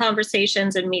interesting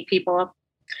conversations and meet people.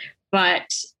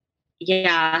 But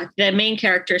yeah, the main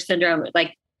character syndrome,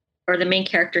 like, or the main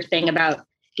character thing about,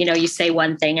 you know, you say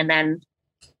one thing and then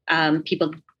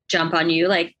people jump on you.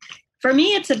 Like, for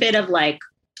me, it's a bit of like,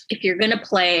 if you're going to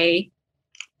play,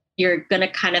 you're going to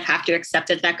kind of have to accept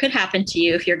that could happen to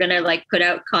you. If you're going to like put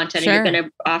out content and you're going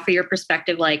to offer your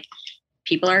perspective, like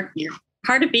you're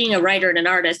part of being a writer and an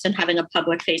artist and having a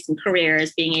public facing career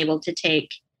is being able to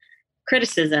take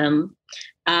criticism.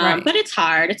 But it's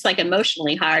hard. It's like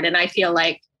emotionally hard. And I feel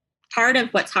like part of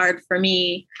what's hard for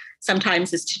me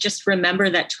sometimes is to just remember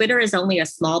that Twitter is only a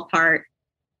small part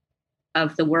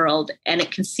of the world, and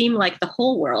it can seem like the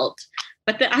whole world.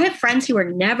 But I have friends who are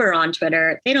never on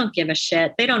Twitter. They don't give a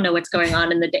shit. They don't know what's going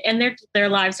on in the day, and their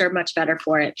lives are much better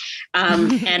for it.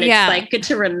 And it's like good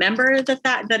to remember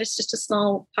that it's just a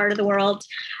small part of the world.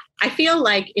 I feel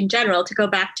like in general, to go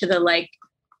back to the like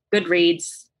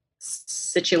Goodreads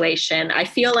situation, I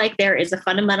feel like there is a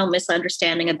fundamental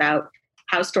misunderstanding about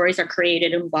how stories are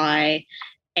created and why.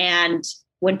 And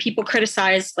when people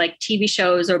criticize like TV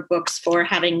shows or books for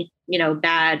having, you know,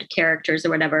 bad characters or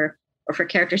whatever, or for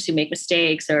characters who make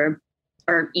mistakes or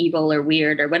are evil or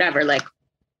weird or whatever, like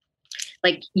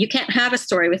you can't have a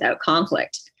story without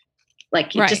conflict.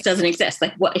 Like it just doesn't exist.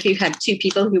 Like what if you had two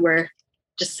people who were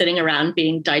just sitting around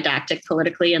being didactic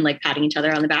politically and like patting each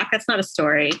other on the back? That's not a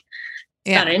story.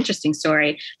 It's not an interesting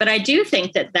story. But I do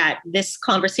think that this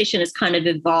conversation has kind of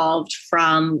evolved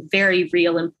from very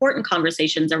real, important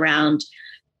conversations around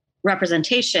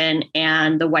representation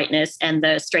and the whiteness and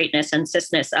the straightness and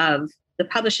cisness of the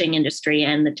publishing industry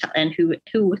and who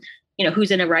you know, who's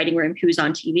in a writing room, who's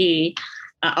on TV.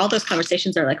 All those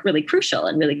conversations are like really crucial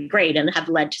and really great and have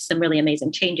led to some really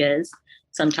amazing changes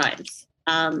sometimes.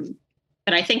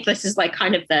 But I think this is like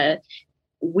kind of the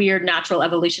weird natural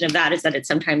evolution of that, is that it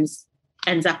sometimes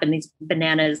ends up in these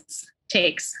bananas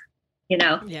takes, you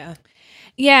know? Yeah.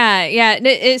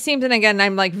 It seems, and again,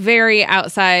 I'm like very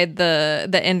outside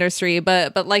the industry,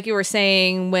 but like you were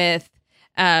saying with,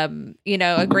 you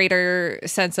know, a greater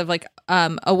sense of like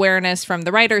awareness from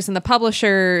the writers and the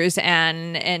publishers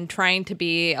and trying to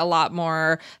be a lot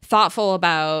more thoughtful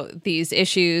about these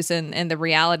issues and the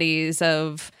realities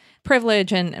of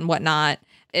privilege and whatnot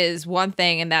is one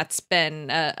thing. And that's been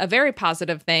a very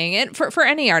positive thing, and for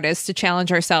any artist to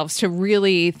challenge ourselves to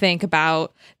really think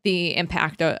about the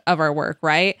impact of our work.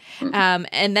 Right. Mm-hmm.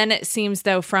 And then it seems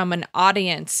though, from an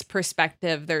audience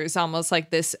perspective, there's almost like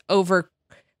this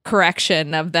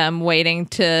overcorrection of them waiting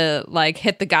to like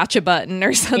hit the gotcha button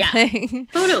or something.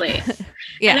 Yeah, totally.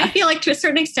 And I feel like to a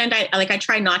certain extent, I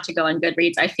try not to go on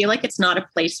Goodreads. I feel like it's not a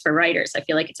place for writers. I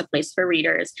feel like it's a place for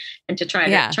readers, and to try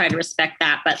to respect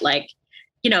that. But like,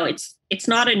 you know, it's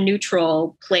not a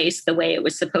neutral place the way it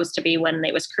was supposed to be when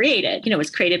it was created. You know, it was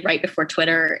created right before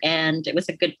Twitter, and it was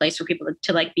a good place for people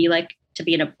to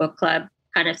be in a book club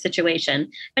kind of situation.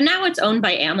 But now it's owned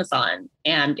by Amazon,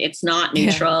 and it's not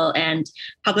neutral. Yeah. And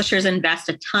publishers invest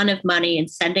a ton of money in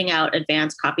sending out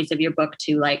advanced copies of your book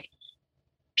to like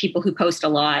people who post a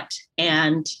lot,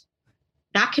 and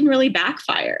that can really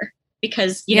backfire.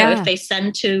 Because, you know, if they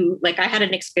send to, like, I had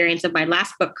an experience of my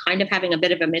last book kind of having a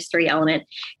bit of a mystery element.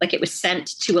 Like, it was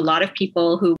sent to a lot of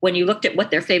people who, when you looked at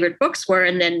what their favorite books were,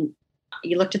 and then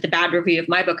you looked at the bad review of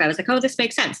my book, I was like, oh, this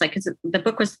makes sense. Like, because the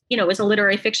book was, you know, it was a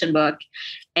literary fiction book,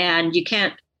 and you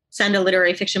can't send a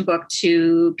literary fiction book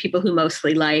to people who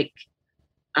mostly like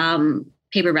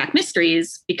paperback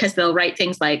mysteries, because they'll write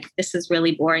things like, this is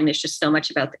really boring. There's just so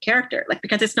much about the character. Like,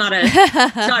 because it's not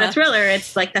a thriller.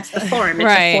 It's like, that's the form. It's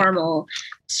a formal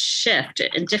shift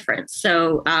and difference.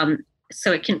 So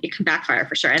it can backfire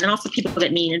for sure. And then also people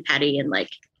get mean and petty and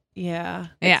like,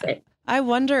 I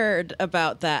wondered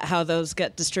about that, how those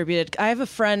get distributed. I have a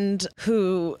friend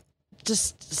who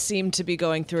just seemed to be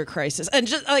going through a crisis, and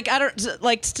just like, I don't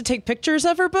likes to take pictures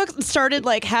of her books, and started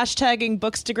like hashtagging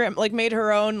Bookstagram, like made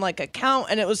her own like account,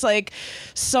 and it was like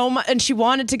so much. And she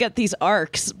wanted to get these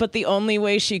arcs, but the only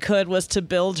way she could was to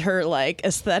build her like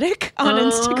aesthetic on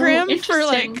Instagram for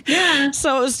like,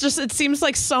 so it was just, it seems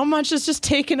like so much is just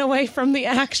taken away from the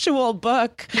actual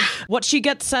book. What she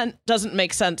gets sent doesn't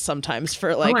make sense sometimes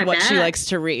for like what she likes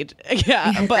to read.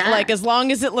 But like, as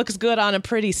long as it looks good on a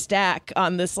pretty stack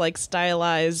on this like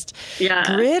stylized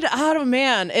grid. Oh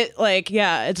man, it like,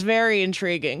 it's very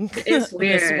intriguing. It's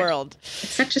weird. This world. It's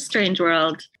such a strange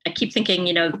world. I keep thinking,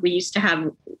 you know, we used to have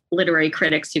literary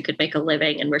critics who could make a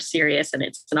living and were serious, and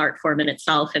it's an art form in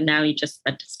itself. And now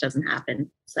that just doesn't happen.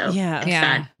 So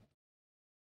sad.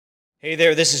 Hey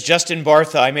there, this is Justin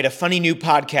Bartha. I made a funny new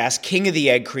podcast, King of the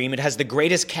Egg Cream. It has the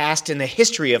greatest cast in the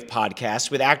history of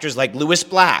podcasts with actors like Louis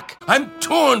Black. I'm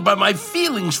torn by my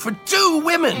feelings for two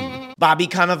women. Bobby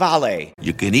Cannavale.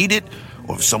 You can eat it,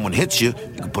 or if someone hits you,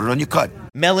 you can put it on your cut.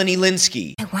 Melanie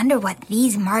Linsky. I wonder what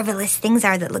these marvelous things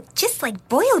are that look just like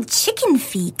boiled chicken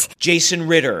feet. Jason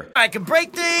Ritter. I can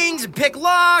break things and pick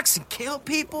locks and kill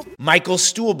people. Michael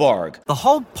Stuhlbarg. The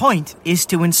whole point is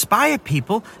to inspire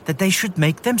people that they should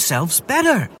make themselves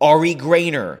better. Ari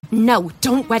Grainer. No,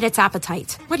 don't whet its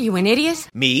appetite. What are you, an idiot?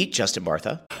 Me, Justin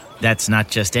Bartha. That's not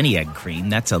just any egg cream,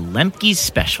 that's a Lemke's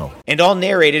special. And all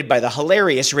narrated by the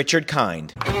hilarious Richard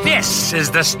Kind. This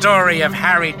is the story of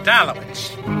Harry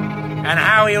Dalowitz and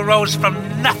how he rose from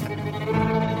nothing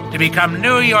to become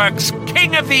New York's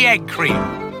King of the Egg Cream.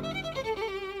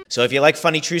 So if you like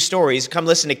funny true stories, come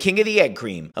listen to King of the Egg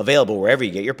Cream, available wherever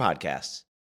you get your podcasts.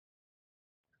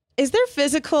 Is there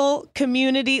physical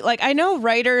community? Like, I know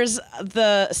writers,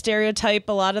 the stereotype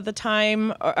a lot of the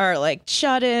time are like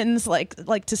shut-ins, like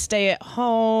to stay at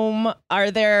home.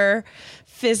 Are there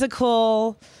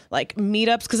physical like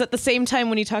meetups? Because at the same time,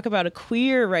 when you talk about a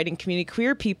queer writing community,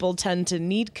 queer people tend to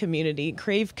need community,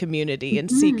 crave community, and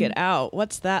seek it out.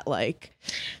 What's that like?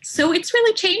 So it's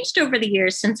really changed over the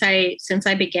years since I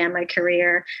began my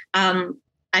career.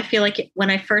 I feel like when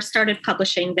I first started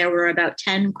publishing, there were about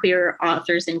 10 queer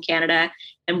authors in Canada,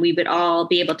 and we would all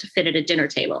be able to fit at a dinner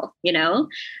table, you know?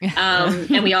 And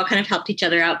we all kind of helped each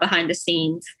other out behind the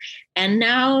scenes. And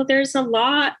now there's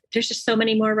just so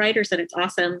many more writers, and it's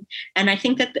awesome. And I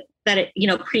think that it, you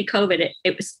know, pre-COVID,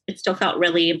 it still felt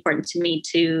really important to me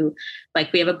to,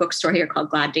 like, we have a bookstore here called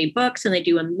Glad Day Books, and they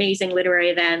do amazing literary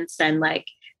events, and like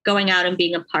going out and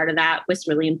being a part of that was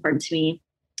really important to me.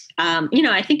 You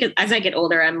know, I think as I get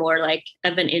older, I'm more like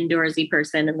of an indoorsy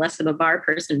person and less of a bar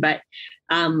person. But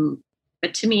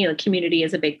to me, the community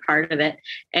is a big part of it.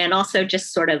 And also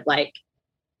just sort of like,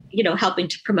 you know, helping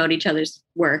to promote each other's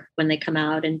work when they come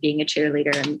out and being a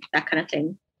cheerleader and that kind of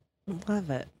thing. Love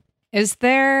it. Is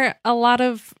there a lot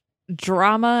of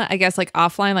drama, I guess, like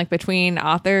offline, like between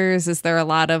authors? Is there a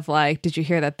lot of like, did you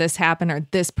hear that this happened, or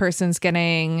this person's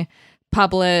getting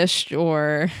published,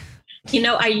 or... You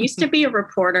know, I used to be a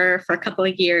reporter for a couple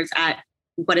of years at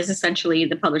what is essentially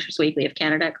the Publishers Weekly of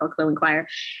Canada, called Quill and Choir.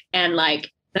 And like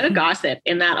the gossip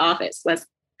in that office was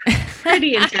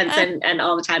pretty intense and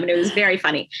all the time. And it was very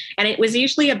funny. And it was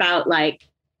usually about like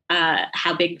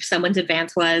how big someone's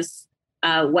advance was,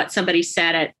 what somebody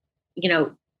said at, you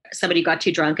know, somebody got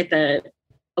too drunk at the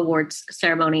awards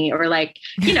ceremony, or like,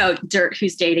 you know, dirt,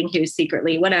 who's dating who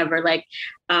secretly, whatever. Like,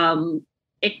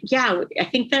 I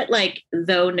think that like,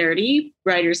 though nerdy,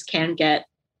 writers can get,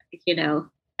 you know,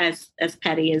 as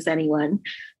petty as anyone.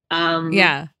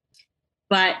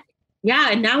 But yeah,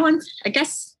 and now I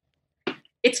guess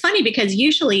it's funny because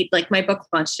usually like my book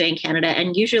launched today in Canada,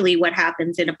 and usually what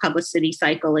happens in a publicity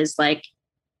cycle is like,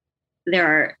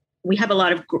 we have a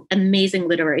lot of amazing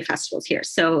literary festivals here.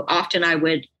 So often I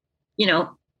would, you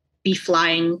know, be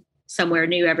flying somewhere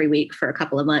new every week for a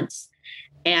couple of months.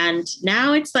 And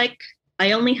now it's like,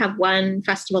 I only have one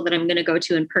festival that I'm going to go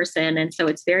to in person. And so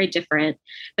it's very different,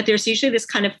 but there's usually this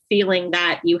kind of feeling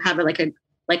that you have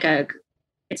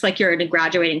it's like you're in a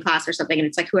graduating class or something. And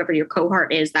it's like whoever your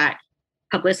cohort is that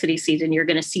publicity season, you're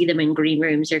going to see them in green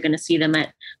rooms, you're going to see them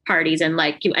at parties. And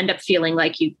like, you end up feeling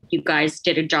like you guys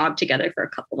did a job together for a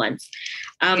couple months.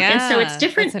 And so it's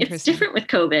different. It's different with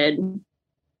COVID.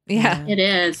 Yeah, it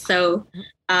is. So,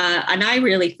 and I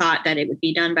really thought that it would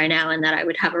be done by now and that I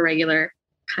would have a regular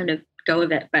kind of go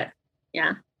of it, but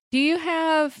yeah. Do you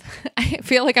have, I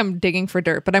feel like I'm digging for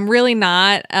dirt, but I'm really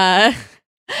not, but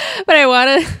I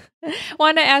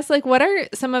want to ask, like, what are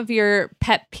some of your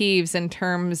pet peeves in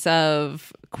terms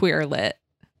of queer lit?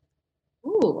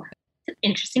 Ooh, that's an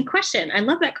interesting question. I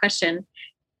love that question.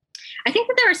 I think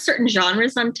that there are certain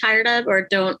genres I'm tired of or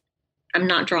I'm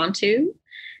not drawn to.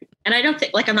 And I don't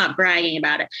think, like, I'm not bragging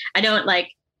about it. I don't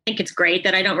think it's great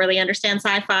that I don't really understand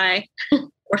sci-fi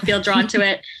or feel drawn to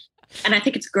it. And I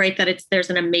think it's great that there's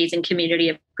an amazing community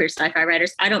of queer sci-fi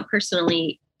writers. I don't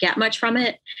personally get much from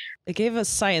it. It gave us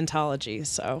Scientology,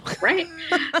 so. Right.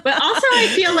 But also I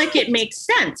feel like it makes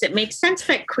sense. It makes sense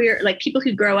that queer, like people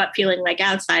who grow up feeling like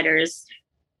outsiders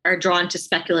are drawn to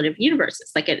speculative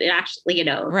universes. Like it actually, you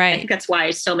know, right. I think that's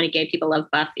why so many gay people love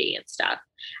Buffy and stuff.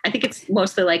 I think it's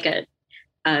mostly like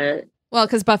well,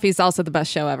 because Buffy's also the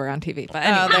best show ever on TV. But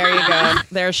anyway. Oh, there you go.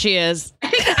 There she is. I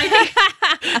think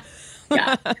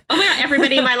yeah. Oh my God,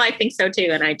 everybody in my life thinks so too.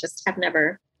 And I just have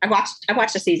never, I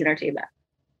watched a season or two, but.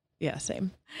 Yeah,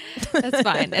 same. That's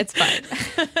fine. It's fine.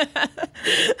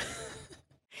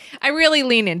 I really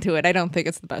lean into it. I don't think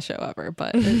it's the best show ever,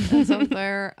 but it's up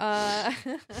there.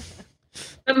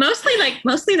 But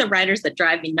mostly the writers that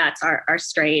drive me nuts are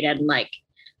straight and like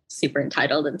super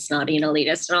entitled and snotty and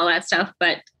elitist and all that stuff.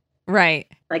 But right,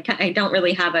 like I don't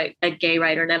really have a gay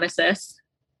writer nemesis.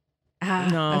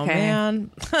 No, okay. man.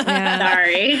 Yeah.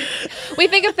 Sorry. We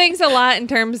think of things a lot in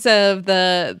terms of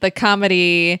the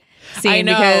comedy scene I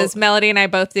know. because Melody and I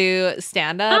both do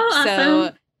stand up. Oh, So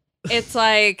awesome. it's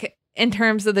like in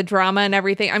terms of the drama and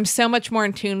everything, I'm so much more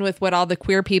in tune with what all the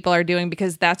queer people are doing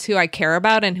because that's who I care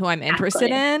about and who I'm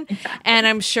interested in. Exactly. And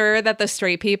I'm sure that the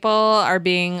straight people are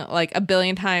being like a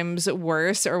billion times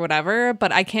worse or whatever,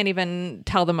 but I can't even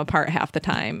tell them apart half the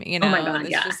time. You know, Oh my God, it's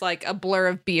yeah. just like a blur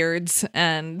of beards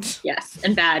and Yes,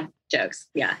 and bad jokes.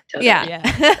 Yeah, totally.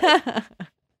 yeah.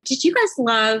 Did you guys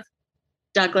love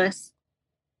Douglas?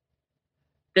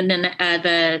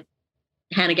 The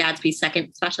Hannah Gadsby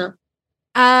second special?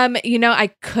 I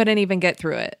couldn't even get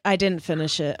through it. I didn't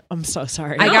finish it. I'm so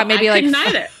sorry. I got maybe like couldn't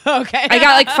either. Okay. I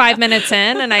got like 5 minutes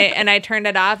in and I turned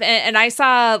it off and I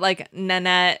saw like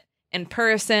Nanette in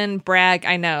person, brag.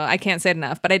 I know I can't say it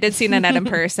enough, but I did see Nanette in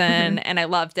person and I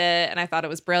loved it and I thought it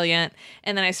was brilliant.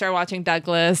 And then I started watching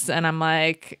Douglas and I'm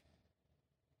like,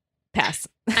 pass.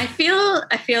 I feel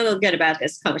good about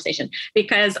this conversation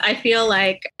because I feel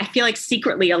like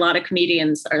secretly a lot of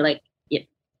comedians are like,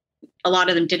 a lot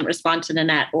of them didn't respond to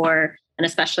Nanette and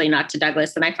especially not to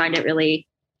Douglas. And I find it really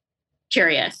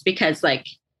curious because like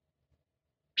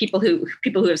people who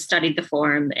have studied the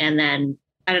form and then,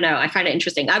 I don't know, I find it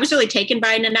interesting. I was really taken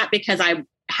by Nanette because I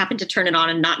happened to turn it on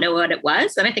and not know what it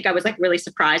was. And I think I was like really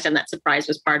surprised and that surprise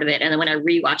was part of it. And then when I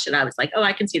rewatched it, I was like, oh,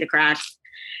 I can see the cracks.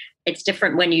 It's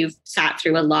different when you've sat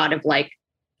through a lot of like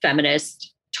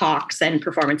feminist talks and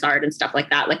performance art and stuff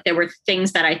like that. Like there were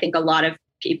things that I think a lot of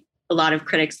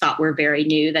critics thought were very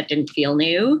new that didn't feel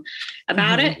new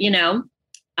about it,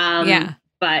 Yeah.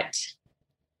 But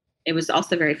it was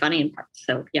also very funny in parts.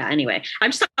 So yeah, anyway,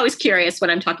 I'm just always curious when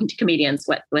I'm talking to comedians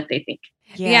what they think.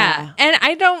 Yeah. And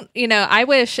I don't, I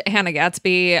wish Hannah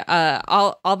Gadsby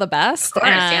all the best. Of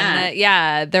course, and,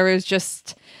 yeah, there was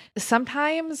just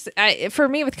sometimes for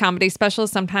me with comedy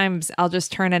specials, sometimes I'll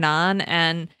just turn it on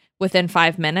and within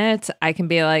 5 minutes, I can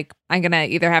be like, I'm going to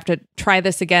either have to try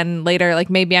this again later. Like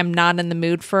maybe I'm not in the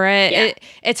mood for it. Yeah.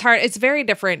 It's hard. It's very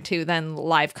different too than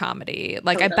live comedy.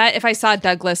 Like I bet if I saw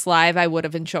Douglas live, I would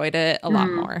have enjoyed it a lot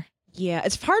more. Yeah,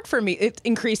 it's hard for me. It's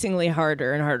increasingly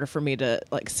harder and harder for me to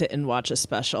like sit and watch a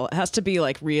special. It has to be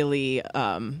like really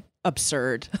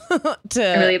absurd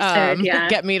to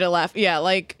get me to laugh. Yeah,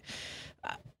 like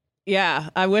yeah,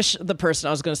 I wish the person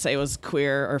I was going to say was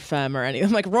queer or femme or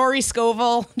anything. Like Rory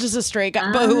Scovel, just a straight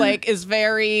guy, but who like is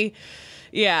very,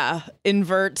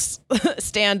 inverts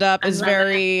stand up is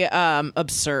very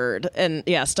absurd and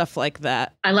stuff like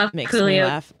that. I love makes Julio, me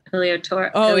laugh. Julio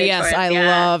Torres. Oh yes, I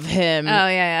love him. Oh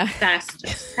yeah.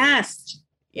 Obsessed.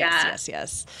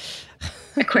 Yes.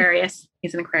 Aquarius.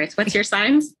 He's an Aquarius. What's your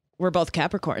signs? We're both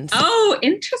Capricorns. Oh,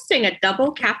 interesting. A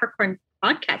double Capricorn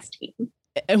podcast team.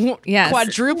 Yes.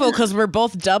 Quadruple because we're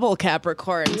both double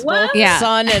Capricorns, What? both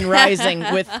sun and rising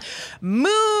with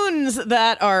moons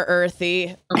that are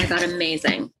earthy. Oh my God,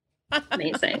 amazing.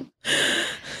 Amazing.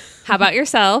 How about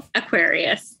yourself?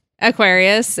 Aquarius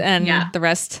And the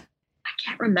rest? I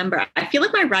can't remember. I feel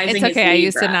like my rising It's okay. is I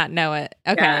used to Libra. not know it.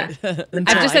 Okay. Yeah. I'm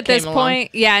just at this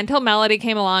point, until Melody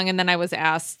came along and then I was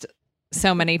asked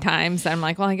so many times. I'm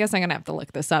like, well, I guess I'm going to have to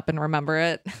look this up and remember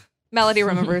it. Melody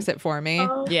remembers it for me.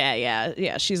 Oh.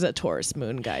 Yeah. She's a Taurus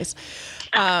moon, guys.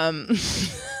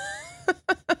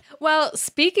 Well,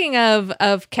 speaking of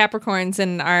Capricorns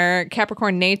and our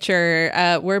Capricorn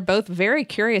nature, we're both very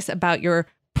curious about your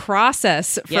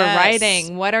process for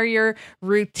writing. What are your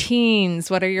routines?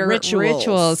 What are your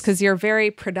rituals? Because you're very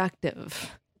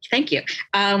productive. Thank you.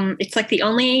 It's like the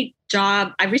only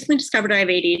job. I recently discovered I have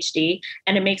ADHD,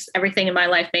 and it makes everything in my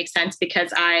life make sense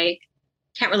because I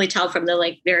can't really tell from the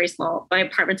like very small. My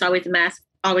apartment's always a mess,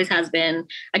 always has been.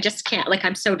 I just can't, like,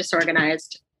 I'm so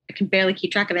disorganized. I can barely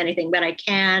keep track of anything, but I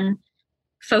can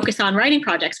focus on writing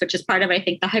projects, which is part of, I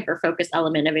think, the hyper-focus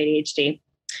element of ADHD.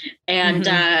 And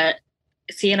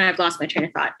see, and I've lost my train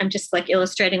of thought. I'm just like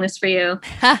illustrating this for you.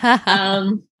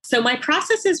 So my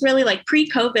process is really like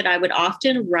pre-COVID, I would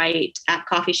often write at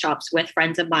coffee shops with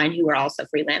friends of mine who were also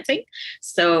freelancing.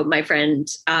 So my friend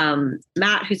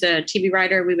Matt, who's a TV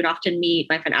writer, we would often meet.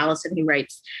 My friend Allison, who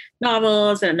writes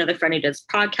novels, and another friend who does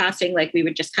podcasting. Like we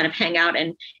would just kind of hang out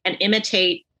and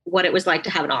imitate what it was like to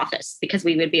have an office, because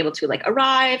we would be able to like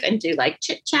arrive and do like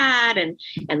chit chat and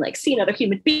like see another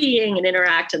human being and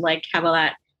interact and like have all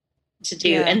that to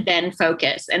do and then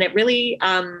focus. And it really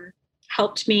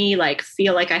helped me like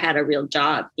feel like I had a real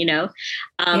job, you know?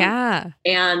 And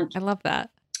I love that.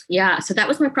 Yeah. So that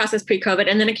was my process pre-COVID.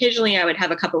 And then occasionally I would have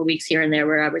a couple of weeks here and there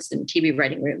where I was in TV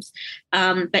writing rooms.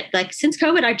 But like since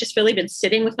COVID, I've just really been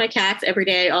sitting with my cats every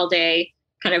day, all day,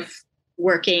 kind of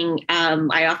working.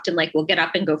 I often like will get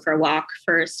up and go for a walk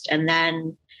first and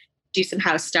then do some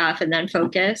house stuff and then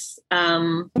focus.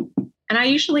 And I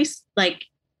usually like,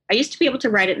 I used to be able to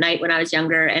write at night when I was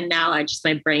younger. And now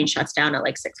my brain shuts down at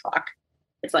like 6 o'clock.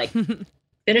 It's like,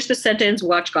 finish the sentence,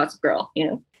 watch Gossip Girl, you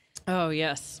know? Oh,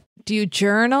 yes. Do you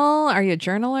journal? Are you a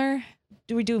journaler?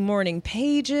 Do we do morning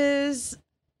pages?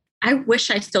 I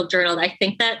wish I still journaled. I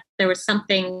think that there was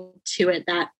something to it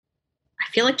that I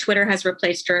feel like Twitter has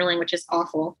replaced journaling, which is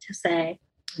awful to say.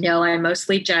 No, I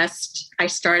mostly I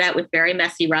start out with very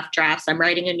messy, rough drafts. I'm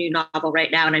writing a new novel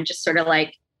right now, and I'm just sort of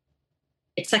like,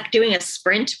 it's like doing a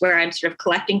sprint where I'm sort of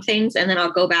collecting things, and then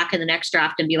I'll go back in the next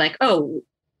draft and be like, oh,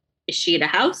 is she at a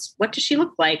house? What does she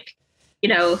look like? You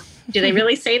know, do they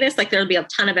really say this? Like there'll be a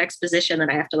ton of exposition that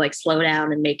I have to like slow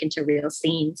down and make into real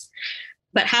scenes.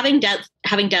 But having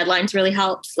deadlines really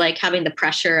helps. Like having the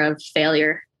pressure of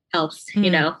failure helps,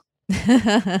 you know?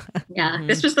 Yeah.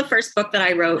 This was the first book that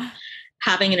I wrote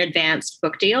having an advanced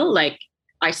book deal. Like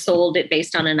I sold it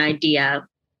based on an idea,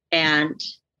 and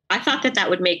I thought that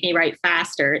would make me write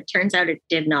faster. It turns out it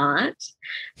did not,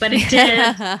 but it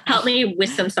did help me with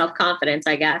some self-confidence,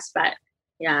 I guess. But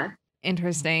yeah.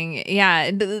 Interesting.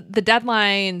 Yeah. The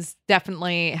deadlines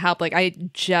definitely help. Like I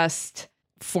just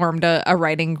formed a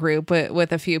writing group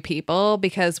with a few people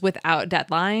because without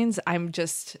deadlines, I'm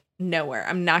just nowhere.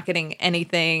 I'm not getting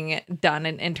anything done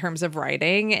in terms of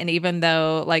writing. And even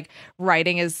though like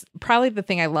writing is probably the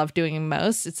thing I love doing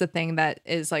most, it's the thing that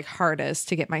is like hardest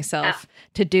to get myself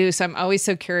to do. So I'm always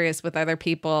so curious with other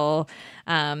people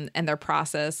and their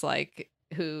process, like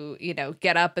who, you know,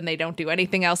 get up and they don't do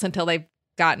anything else until they've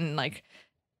gotten like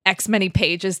X many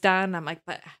pages done. I'm like,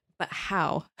 but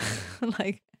how?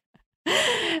 like,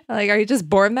 are you just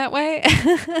born that way?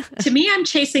 To me, I'm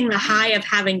chasing the high of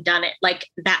having done it. Like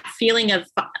that feeling at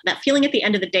the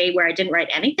end of the day where I didn't write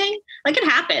anything. Like it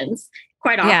happens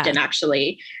quite often,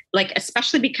 actually. Like,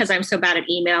 especially because I'm so bad at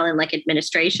email and like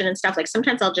administration and stuff. Like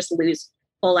sometimes I'll just lose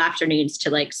whole afternoons to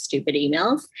like stupid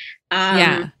emails.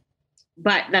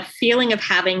 But the feeling of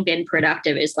having been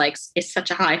productive is such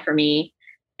a high for me.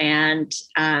 And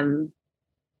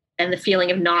the feeling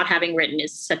of not having written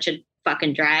is such a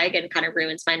fucking drag and kind of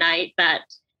ruins my night. That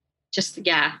just,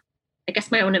 I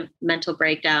guess my own mental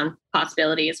breakdown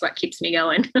possibility is what keeps me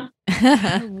going.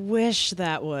 I wish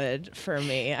that would for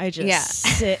me. I just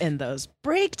sit in those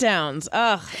breakdowns.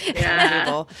 Ugh.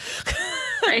 Yeah.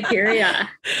 I hear ya.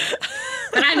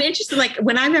 But I'm interested, like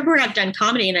whenever I've done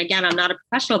comedy, and again, I'm not a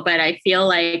professional, but I feel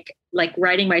like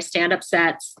writing my stand-up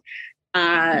sets,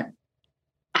 I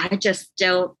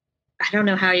don't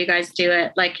know how you guys do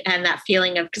it. Like, and that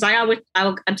feeling of, because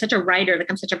I'm such a writer,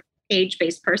 like I'm such a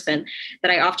page-based person that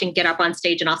I often get up on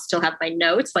stage and I'll still have my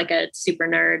notes like a super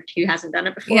nerd who hasn't done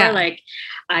it before. Yeah. Like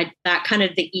that kind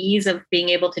of the ease of being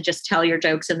able to just tell your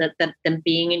jokes and them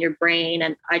being in your brain.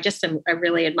 And I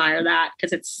really admire that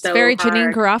because it's so very hard.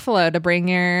 Janine Garofalo to bring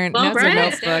your notes in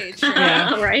notebook.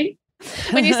 Yeah. Right.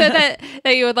 When you said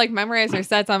that you would like memorize your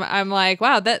sets, I'm like,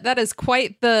 wow, that is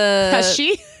quite the. Has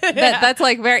she? That's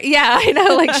like very, I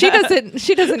know. Like she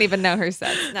doesn't even know her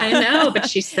sets. No. I know, but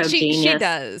she's so genius. She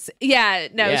does. Yeah,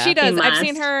 no, she does. I've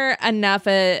seen her enough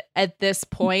at this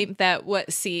point that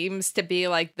what seems to be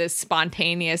like this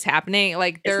spontaneous happening,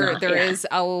 like there is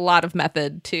a lot of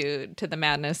method to the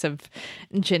madness of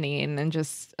Janine, and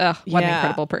just what an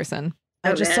incredible person.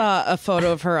 I just saw a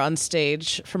photo of her on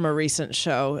stage from a recent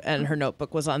show, and her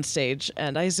notebook was on stage,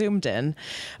 and I zoomed in,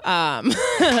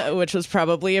 which was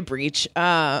probably a breach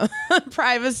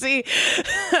privacy.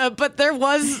 But there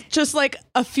was just like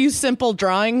a few simple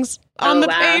drawings on the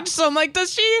page. So I'm like,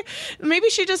 maybe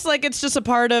she just like, it's just a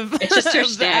part of it's just her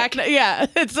stack. Yeah.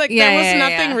 It's like, there was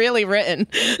nothing really written.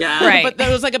 Yeah. Right. But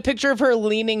there was like a picture of her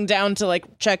leaning down to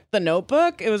like check the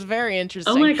notebook. It was very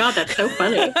interesting. Oh my God, that's so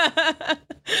funny.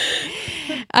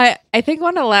 I think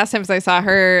one of the last times I saw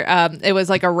her, it was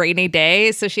like a rainy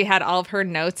day. So she had all of her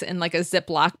notes in like a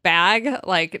Ziploc bag,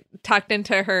 like tucked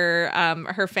into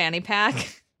her fanny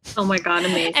pack. Oh my God,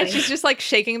 amazing. And she's just like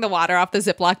shaking the water off the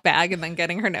Ziploc bag and then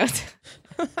getting her notes.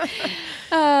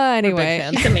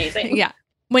 Anyway. It's amazing. Yeah.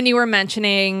 When you were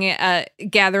mentioning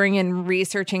gathering and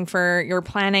researching for your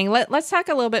planning, let's talk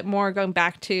a little bit more going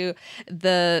back to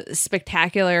the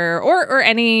spectacular or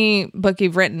any book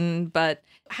you've written, but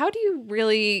how do you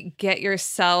really get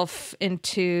yourself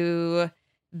into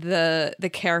the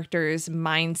character's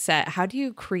mindset? How do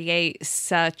you create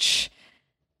such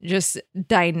just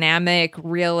dynamic,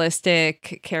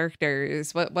 realistic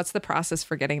characters? What's the process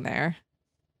for getting there?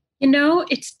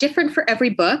 It's different for every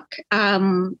book.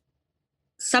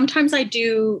 Sometimes I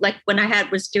do, like when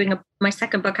was doing my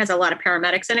second book has a lot of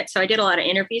paramedics in it. So I did a lot of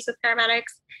interviews with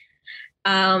paramedics.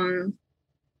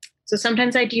 So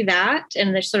sometimes I do that,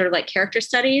 and there's sort of like character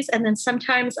studies. And then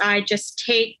sometimes I just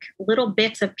take little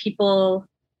bits of people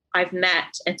I've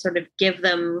met and sort of give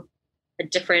them a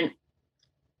different,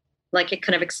 like it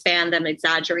kind of expand them,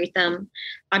 exaggerate them.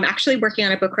 I'm actually working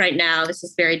on a book right now. This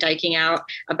is very diking out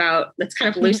that's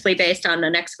kind of loosely based on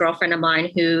an ex-girlfriend of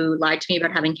mine who lied to me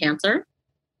about having cancer.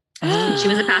 She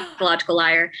was a pathological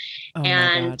liar.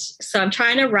 And so I'm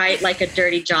trying to write like a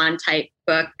Dirty John type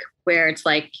book where it's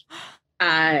like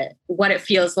what it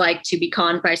feels like to be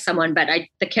conned by someone. But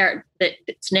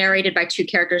it's narrated by two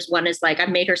characters. One is like, I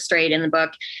made her straight in the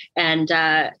book. And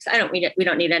we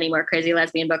don't need any more crazy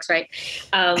lesbian books, right?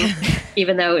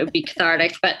 Even though it would be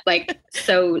cathartic. But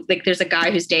so there's a guy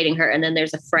who's dating her, and then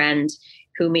there's a friend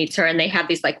who meets her, and they have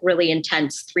these like really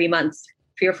intense 3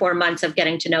 or 4 months of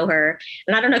getting to know her.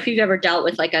 And I don't know if you've ever dealt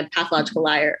with like a pathological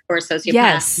liar or a sociopath.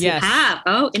 Yes. You have.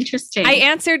 Oh, interesting. I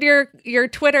answered your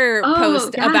Twitter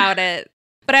post about it,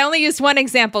 but I only used one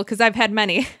example because I've had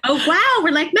many. Oh, wow.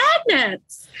 We're like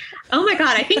magnets. Oh my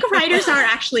God. I think writers are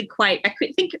actually I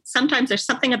think sometimes there's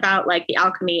something about like the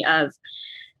alchemy of,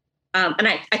 and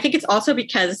I think it's also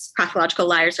because pathological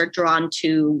liars are drawn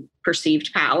to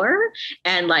perceived power,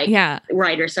 and like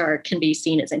writers can be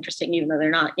seen as interesting, even though they're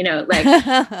not,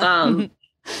 that's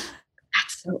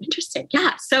so interesting.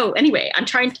 Yeah. So anyway, I'm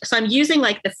using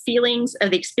like the feelings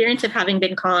of the experience of having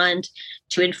been conned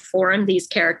to inform these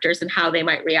characters and how they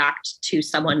might react to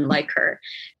someone like her.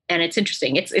 And it's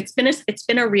interesting. It's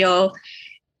been a real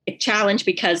challenge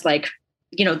because like,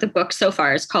 the book so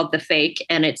far is called The Fake,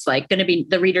 and it's like going to be,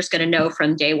 the reader's going to know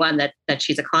from day one that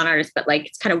she's a con artist, but like,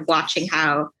 it's kind of watching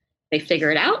how they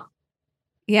figure it out.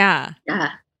 Yeah.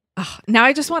 Yeah. Oh, now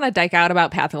I just want to dike out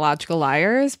about pathological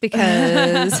liars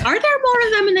because are there more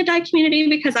of them in the dyke community?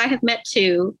 Because I have met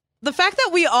two. The fact that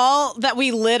we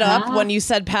lit up when you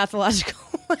said pathological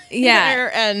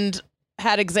liar and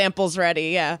had examples ready.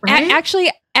 Yeah. Right?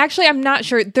 Actually, I'm not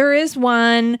sure. There is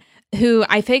one who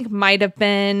I think might have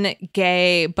been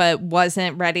gay, but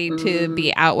wasn't ready to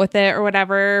be out with it or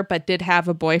whatever, but did have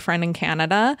a boyfriend in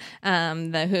Canada,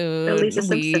 who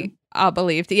we all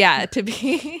believed,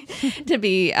 to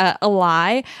be a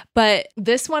lie. But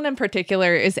this one in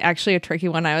particular is actually a tricky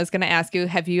one. I was going to ask you,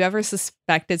 have you ever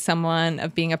suspected someone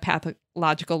of being a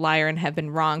pathological liar and have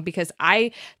been wrong? Because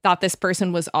I thought this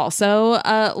person was also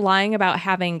lying about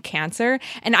having cancer,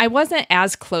 and I wasn't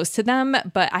as close to them,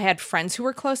 but I had friends who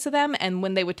were close to them, and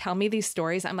when they would tell me these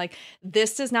stories, I'm like,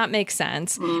 this does not make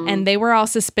sense. And they were all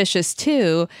suspicious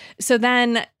too. So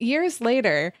then years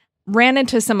later, ran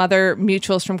into some other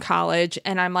mutuals from college,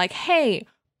 and I'm like, hey,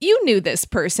 you knew this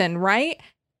person, right?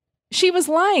 She was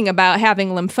lying about having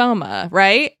lymphoma,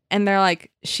 right? And they're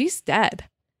like, she's dead.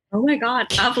 Oh my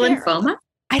God. Of lymphoma?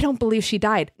 I don't believe she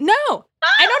died. No,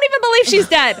 I don't even believe she's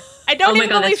dead. I don't even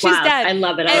believe she's dead. I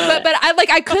love it. But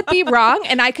I could be wrong,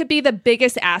 and I could be the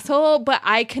biggest asshole, but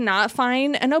I cannot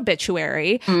find an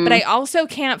obituary. But I also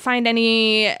can't find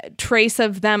any trace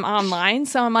of them online.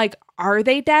 So I'm like, are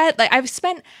they dead? Like, I've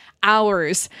spent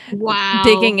hours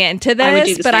digging into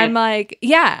this, but I'm like,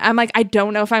 I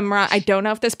don't know if I'm wrong. I don't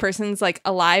know if this person's like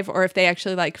alive or if they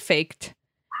actually like faked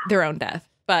their own death.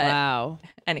 But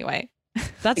anyway.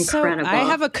 That's incredible. I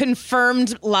have a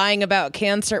confirmed lying about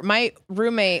cancer. My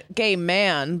roommate, gay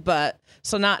man, but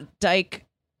so not dyke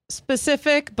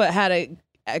specific, but had a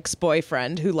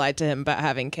ex-boyfriend who lied to him about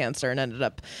having cancer and ended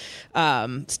up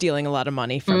stealing a lot of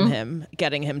money from him,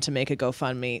 getting him to make a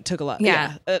GoFundMe. Took a lot.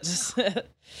 Yeah.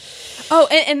 Oh,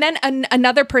 and then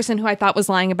another person who I thought was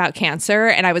lying about cancer,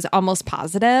 and I was almost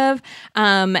positive.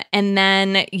 And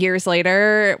then years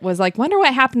later was like, wonder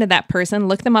what happened to that person.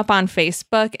 Looked them up on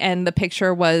Facebook, and the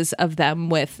picture was of them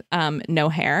with no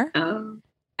hair. Oh.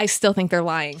 I still think they're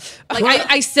lying. Like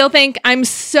I still think, I'm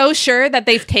so sure that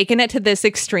they've taken it to this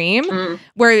extreme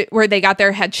where they got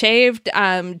their head shaved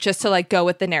just to like go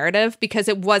with the narrative, because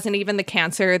it wasn't even the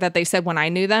cancer that they said when I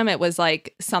knew them. It was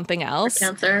like something else.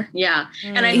 Cancer. Yeah.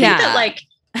 And I think that like,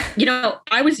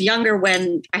 I was younger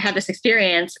when I had this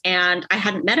experience, and I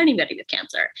hadn't met anybody with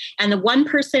cancer. And the one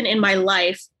person in my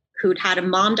life who'd had a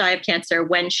mom die of cancer,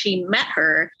 when she met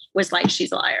her, was like,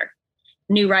 she's a liar.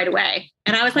 Knew right away.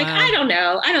 And I was like, I don't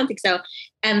know. I don't think so.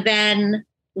 And then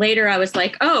later I was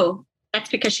like, oh, that's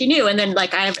because she knew. And then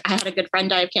like I had a good friend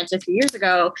die of cancer 3 years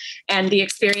ago. And the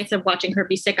experience of watching her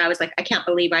be sick, I was like, I can't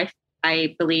believe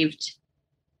I believed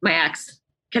my ex,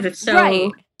 because it's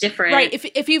so different. Right.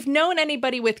 If you've known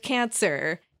anybody with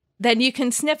cancer, then you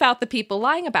can sniff out the people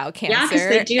lying about cancer. Yeah, because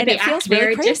they do. And they it feels act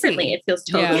very really differently. It feels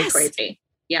totally Yes. crazy.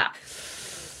 Yeah.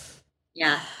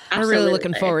 Yeah. I'm really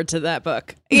looking forward to that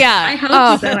book. Yeah. I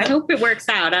hope so. I hope it works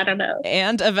out. I don't know.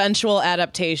 And eventual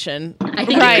adaptation. I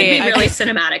think it could be really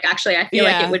cinematic. Actually, I feel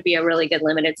like it would be a really good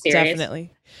limited series.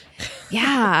 Definitely.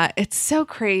 Yeah, it's so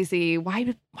crazy. Why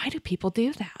do people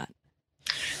do that?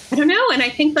 I don't know. And I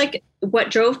think like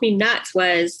what drove me nuts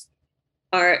was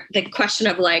the question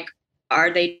of like, are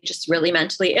they just really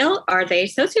mentally ill? Are they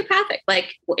sociopathic?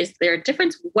 Like, is there a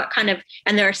difference?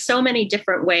 And there are so many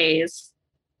different ways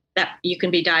that you can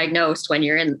be diagnosed when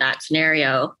you're in that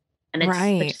scenario. And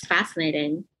it's just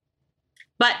fascinating.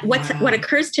 But what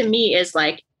occurs to me is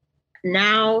like,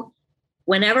 now,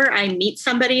 whenever I meet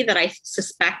somebody that I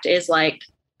suspect is like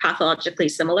pathologically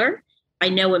similar, I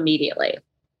know immediately.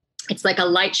 It's like a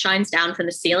light shines down from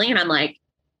the ceiling and I'm like,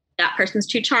 that person's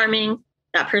too charming.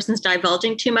 That person's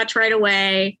divulging too much right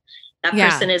away. That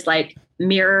person is like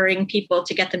mirroring people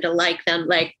to get them to like them.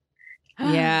 Like,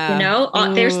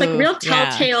 there's like real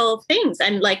telltale things.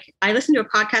 And like, I listened to a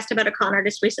podcast about a con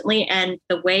artist recently, and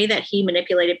the way that he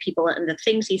manipulated people and the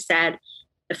things he said,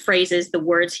 the phrases, the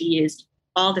words he used,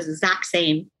 all the exact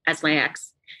same as my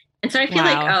ex. And so I feel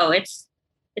like,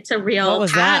 it's a real What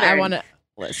was pattern. that? I want to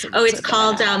listen. It's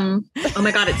called, oh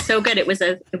my God, it's so good.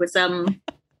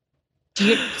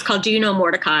 It's called Do You Know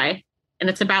Mordecai? And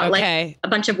it's about like a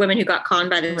bunch of women who got conned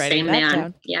by the same man.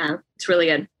 Down. Yeah, it's really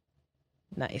good.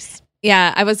 Nice.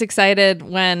 Yeah, I was excited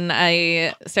when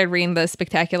I started reading The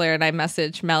Spectacular and I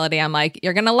messaged Melody. I'm like,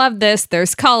 you're going to love this.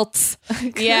 There's cults.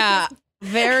 Yeah,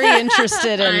 very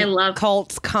interested in I love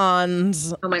cults,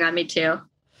 cons. Oh my God, me too.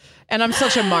 And I'm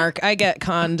such a mark. I get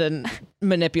conned and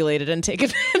manipulated and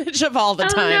taken advantage of all the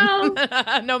time.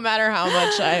 No. No matter how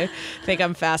much I think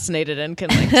I'm fascinated and can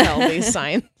like tell these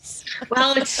signs.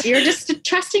 Well, you're just a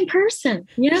trusting person.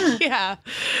 Yeah.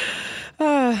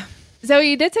 Yeah. So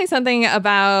you did say something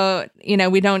about,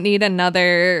 we don't need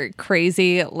another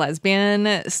crazy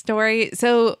lesbian story.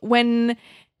 So when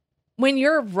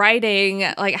you're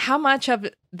writing, like how much of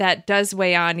that does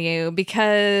weigh on you?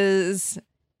 Because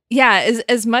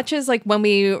as much as like when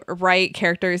we write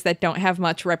characters that don't have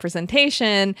much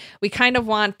representation, we kind of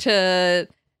want to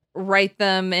write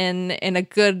them in a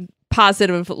good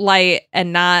positive light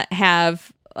and not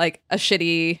have like a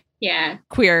shitty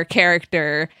queer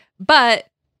character. But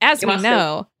as we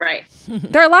know,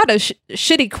 there are a lot of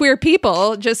shitty queer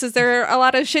people, just as there are a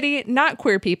lot of shitty not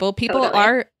queer people. People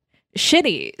are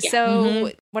shitty. Yeah.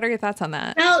 So what are your thoughts on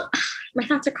that? Well, my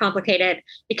thoughts are complicated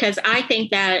because I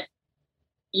think that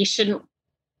you shouldn't,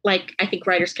 like, I think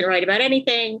writers can write about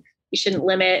anything. You shouldn't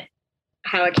limit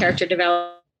how a character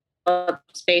develops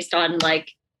based on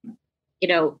like,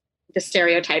 the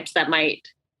stereotypes that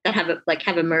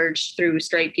have emerged through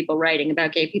straight people writing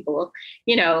about gay people,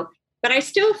 but I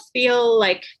still feel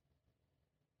like,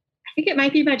 I think it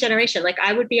might be my generation. Like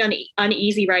I would be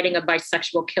uneasy writing a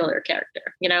bisexual killer character,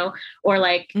 or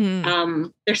like,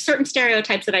 there's certain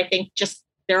stereotypes that I think just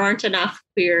there aren't enough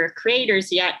queer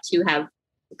creators yet to have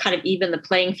kind of even the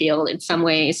playing field in some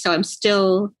ways. So I'm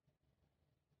still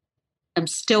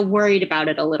worried about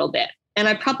it a little bit. And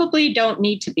I probably don't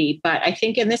need to be, but I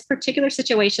think in this particular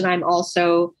situation, I'm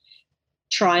also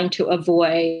trying to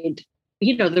avoid,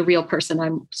 the real person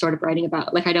I'm sort of writing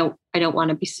about. Like, I don't want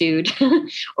to be sued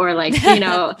or like,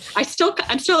 I'm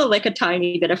still like a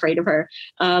tiny bit afraid of her.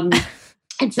 And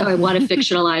so I want to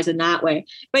fictionalize in that way.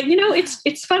 But,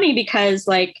 it's funny because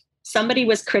like somebody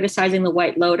was criticizing The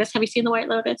White Lotus. Have you seen The White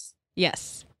Lotus?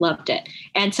 Yes. Loved it.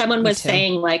 And someone was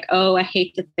saying like, oh, I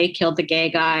hate that they killed the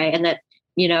gay guy and that,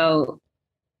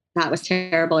 that was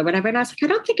terrible or whatever. And I was like, I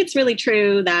don't think it's really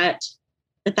true that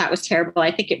was terrible.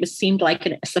 I think it seemed like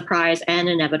a surprise and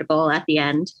inevitable at the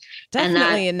end.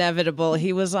 Definitely inevitable.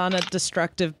 He was on a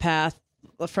destructive path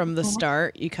from the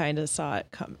start. You kind of saw it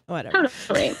come. Whatever.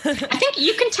 Totally. I think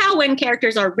you can tell when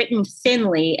characters are written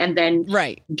thinly and then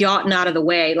gotten out of the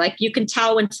way. Like you can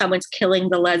tell when someone's killing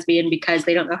the lesbian because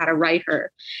they don't know how to write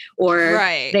her, or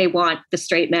they want the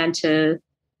straight man to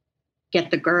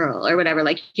get the girl or whatever.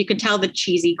 Like you can tell the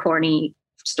cheesy, corny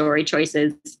story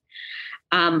choices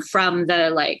from the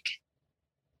like,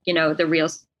 the real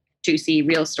juicy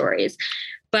real stories.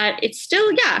 But it's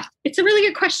still, it's a really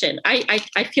good question.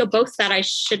 I feel both that I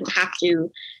shouldn't have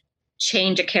to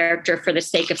change a character for the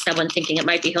sake of someone thinking it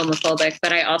might be homophobic.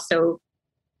 But I also,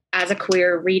 as a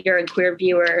queer reader and queer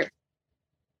viewer,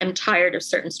 am tired of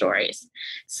certain stories.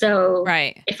 So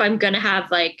if I'm going to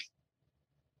have like,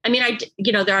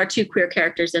 there are two queer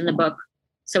characters in the book,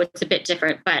 so it's a bit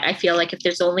different. But I feel like if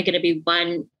there's only going to be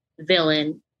one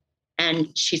villain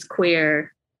and she's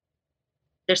queer,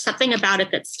 there's something about it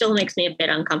that still makes me a bit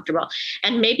uncomfortable.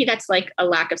 And maybe that's like a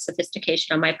lack of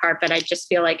sophistication on my part, but I just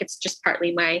feel like it's just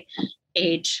partly my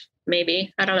age,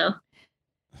 maybe. I don't know.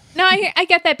 No, I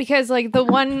get that, because like the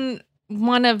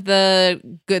one of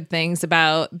the good things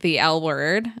about the L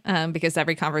word, because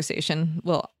every conversation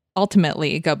will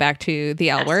ultimately go back to the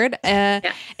L word,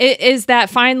 is that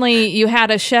finally you had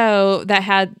a show that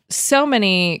had so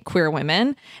many queer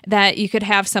women that you could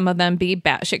have some of them be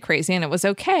batshit crazy and it was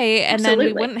okay. And Absolutely.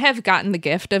 then we wouldn't have gotten the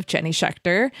gift of Jenny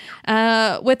Schechter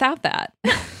without that.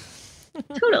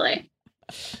 Totally.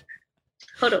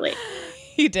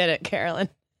 You did it, Carolyn.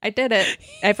 I did it.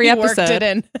 Every you episode. Worked it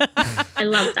in. I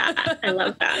love that.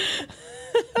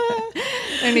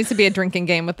 There needs to be a drinking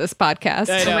game with this podcast.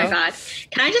 Oh my God.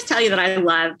 Can I just tell you that I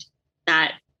loved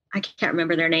that? I can't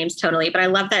remember their names totally, but I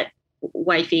love that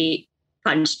wifey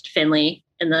punched Finley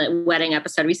in the wedding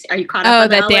episode. Are you caught up on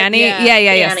that Danny? Yeah,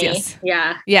 Danny. yes.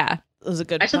 Yeah. It was a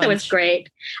good I thought that was great.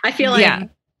 I feel like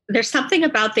there's something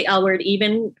about the L word,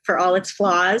 even for all its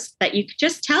flaws, that you could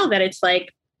just tell that it's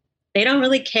like, they don't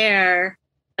really care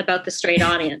about the straight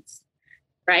audience,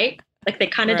 right? Like they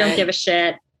kind of don't give a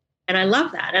shit. And I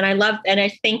love that. And I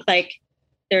think like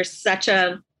there's such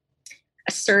a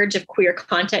surge of queer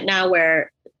content now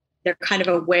where they're kind of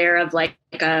aware of like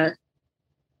a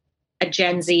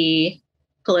Gen Z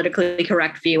politically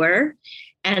correct viewer.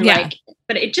 And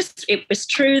but it was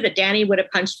true that Danny would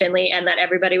have punched Finley and that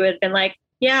everybody would have been like,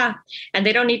 yeah. And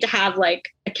they don't need to have like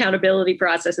accountability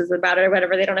processes about it or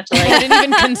whatever. They don't have to like. I didn't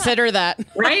even consider that.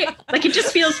 Right? Like it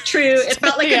just feels true. It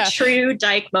felt like a true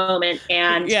Dyke moment.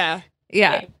 And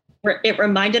it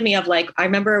reminded me of like, I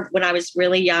remember when I was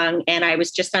really young and I was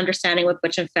just understanding what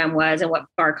butch and femme was and what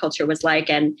bar culture was like.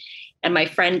 And my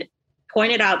friend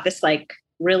pointed out this like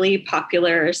really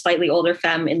popular, slightly older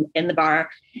femme in the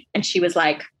bar. And she was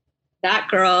like, that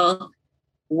girl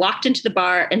walked into the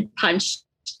bar and punched.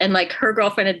 And like her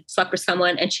girlfriend had slept with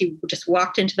someone and she just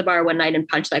walked into the bar one night and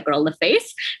punched that girl in the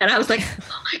face. And I was like,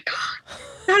 oh my God,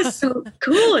 that is so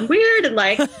cool and weird. And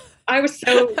like, it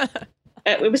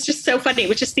was just so funny. It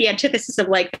was just the antithesis of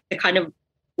like the kind of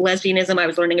lesbianism I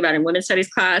was learning about in women's studies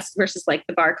class versus like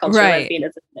the bar culture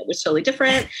lesbianism that was totally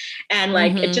different. And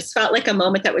like, it just felt like a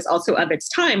moment that was also of its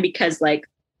time because like,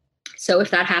 so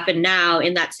if that happened now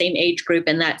in that same age group,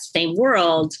 in that same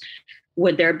world,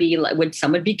 would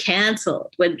someone be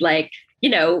canceled? Would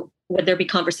there be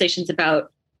conversations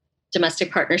about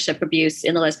domestic partnership abuse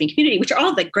in the lesbian community, which are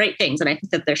all the great things. And I think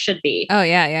that there should be. Oh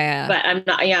yeah. But I'm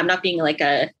not being like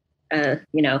a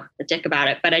dick about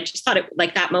it, but I just thought it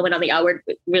like that moment on the L word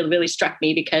really, really struck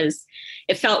me because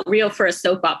it felt real for a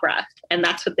soap opera. And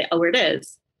that's what the L word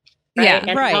is. Right? Yeah.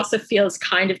 And it also feels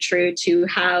kind of true to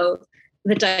how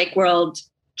the Dyke world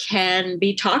can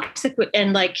be toxic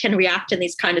and like can react in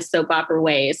these kind of soap opera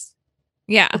ways.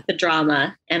 Yeah. With the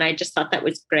drama. And I just thought that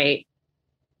was great.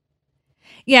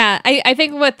 Yeah, I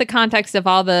think with the context of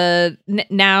all the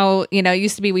now, it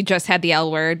used to be we just had the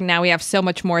L word. Now we have so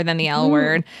much more than the L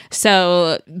word.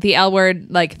 So the L word,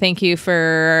 like, thank you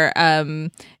for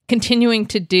continuing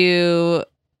to do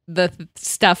the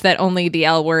stuff that only the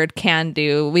L word can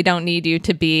do. We don't need you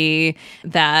to be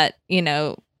that,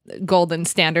 golden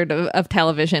standard of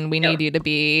television. We need you to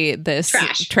be this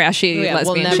trashy lesbian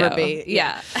we'll never show. Be.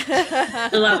 Yeah. I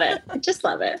love it. I just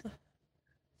love it.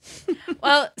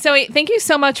 Well, Zoe, thank you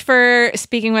so much for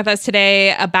speaking with us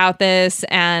today about this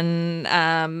and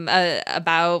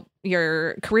about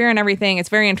your career and everything. It's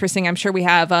very interesting. I'm sure we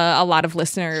have a lot of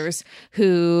listeners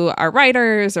who are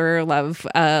writers or love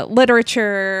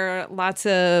literature, lots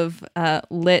of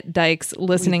lit dykes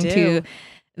listening to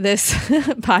this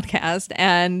podcast.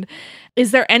 And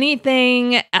is there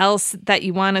anything else that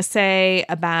you want to say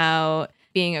about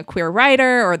being a queer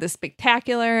writer or The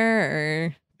Spectacular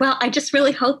or... Well, I just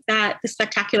really hope that The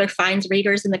Spectacular finds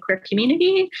readers in the queer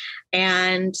community.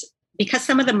 And because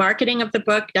some of the marketing of the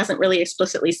book doesn't really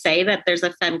explicitly say that there's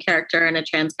a femme character and a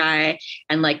trans guy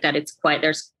and like that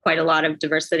there's quite a lot of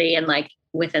diversity and like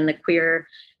within the queer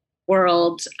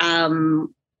world.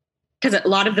 Because a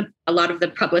lot of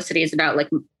the publicity is about like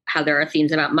how there are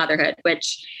themes about motherhood,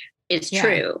 which is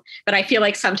true. But I feel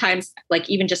like sometimes, like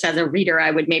even just as a reader, I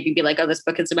would maybe be like, oh, this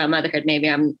book is about motherhood. Maybe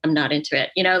I'm not into it.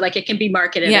 Like it can be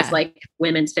marketed as like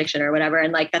women's fiction or whatever.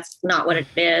 And like, that's not what it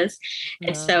is.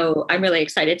 And so I'm really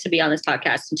excited to be on this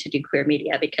podcast and to do queer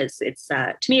media because it's,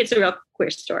 to me, it's a real queer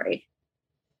story.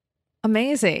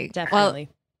 Amazing. Definitely.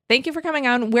 Well, thank you for coming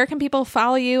on. Where can people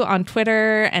follow you on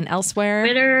Twitter and elsewhere?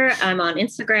 Twitter, I'm on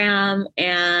Instagram,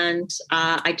 and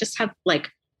I just have like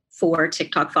 4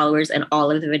 TikTok followers, and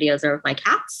all of the videos are of my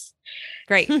cats.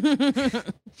 Great.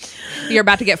 You're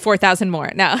about to get 4,000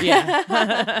 more. No.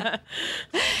 Yeah.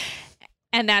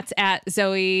 And that's at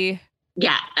Zoe.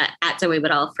 Yeah, at Zoe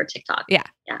Woodall for TikTok. Yeah.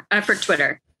 Yeah. For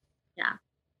Twitter. Yeah.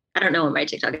 I don't know what my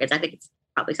TikTok is. I think it's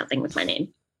probably something with my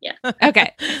name. Yeah.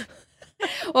 Okay.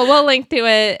 Well, we'll link to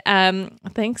it.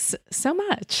 Thanks so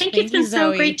much. Thank you. It's been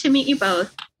so great to meet you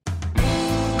both.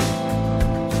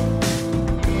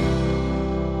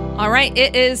 All right.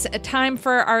 It is time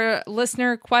for our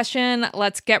listener question.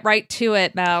 Let's get right to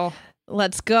it, Mel.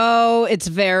 Let's go. It's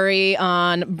very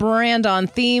on brand, on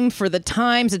theme for the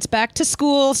times. It's back to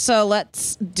school, so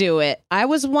let's do it. I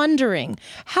was wondering,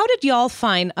 how did y'all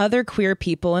find other queer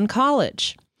people in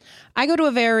college? I go to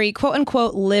a very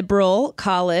quote-unquote liberal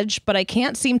college, but I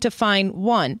can't seem to find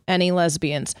 1, any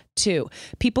lesbians, 2,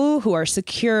 people who are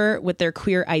secure with their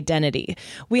queer identity.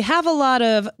 We have a lot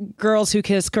of girls who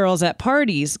kiss girls at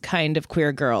parties kind of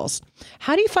queer girls.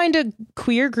 How do you find a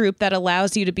queer group that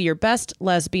allows you to be your best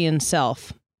lesbian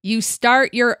self? You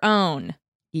start your own.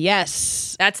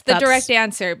 Yes. That's the direct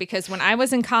answer, because when I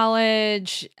was in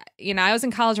college, I was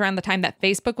in college around the time that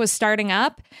Facebook was starting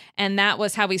up, and that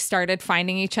was how we started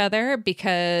finding each other,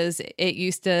 because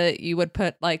you would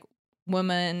put like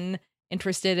women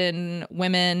interested in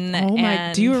women. Oh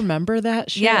my, do you remember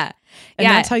that shit? Yeah. And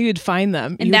that's how you'd find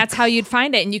them. And that's how you'd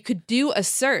find it. And you could do a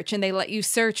search, and they let you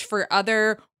search for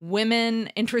other women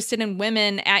interested in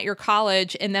women at your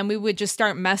college. And then we would just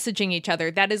start messaging each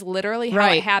other. That is literally how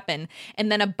it happened.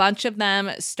 And then a bunch of them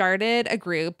started a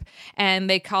group, and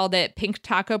they called it Pink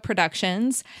Taco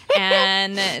Productions.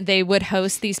 And they would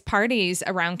host these parties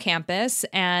around campus,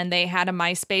 and they had a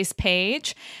MySpace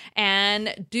page,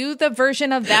 and do the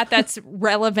version of that that's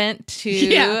relevant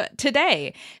to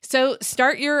today. So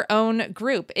start your own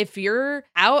group. If you're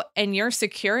out and you're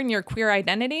secure in your queer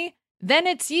identity, then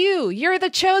it's you. You're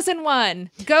the chosen one.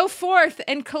 Go forth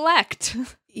and collect.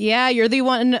 Yeah, you're the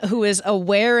one who is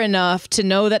aware enough to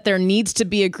know that there needs to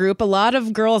be a group. A lot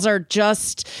of girls are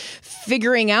just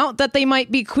figuring out that they might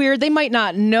be queer. They might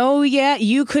not know yet.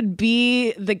 You could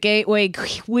be the gateway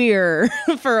queer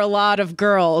for a lot of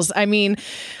girls. I mean,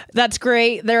 that's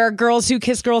great. There are girls who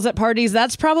kiss girls at parties.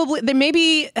 That's probably, they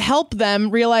maybe help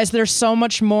them realize there's so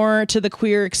much more to the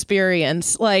queer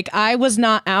experience. Like, I was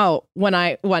not out when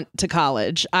I went to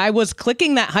college. I was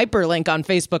clicking that hyperlink on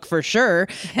Facebook for sure.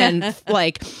 And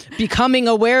like becoming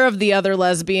aware of the other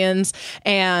lesbians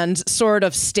and sort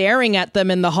of staring at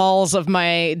them in the halls of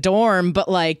my dorm, but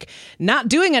like not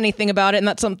doing anything about it. And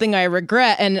that's something I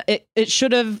regret. And I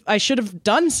should have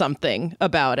done something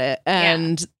about it.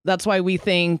 And that's why we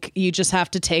think you just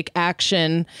have to take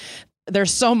action.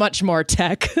 There's so much more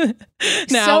tech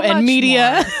now and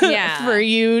media for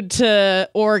you to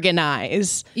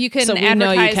organize. You can so we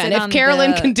know you can. If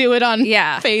Carolyn can do it on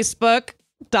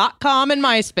Facebook.com and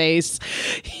MySpace,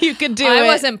 you could do it. I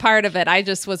wasn't part of it. I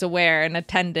just was aware and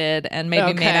attended and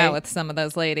maybe made out with some of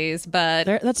those ladies, but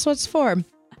that's what it's for.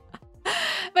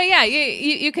 But yeah,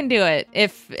 you can do it.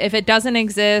 If it doesn't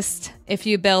exist, if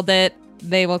you build it,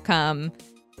 they will come.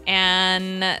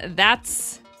 And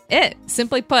that's it.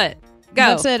 Simply put. Go.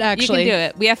 That's it, actually. You can do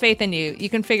it. We have faith in you. You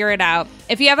can figure it out.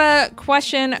 If you have a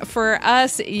question for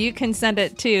us, you can send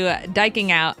it to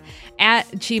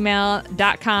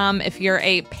dikingout@gmail.com. If you're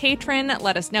a patron,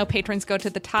 let us know. Patrons go to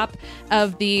the top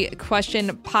of the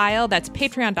question pile. That's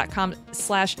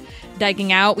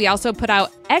patreon.com/dikingout. We also put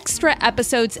out extra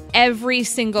episodes every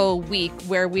single week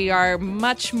where we are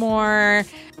much more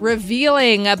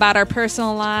revealing about our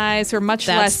personal lives. We're much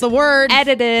less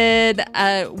edited.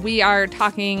 We are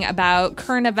talking about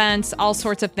current events, all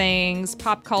sorts of things,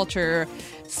 pop culture,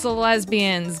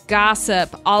 lesbians,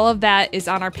 gossip. All of that is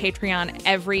on our Patreon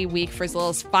every week for as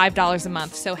little as $5 a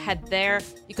month. So head there.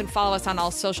 You can follow us on all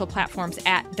social platforms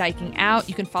at Diking Out.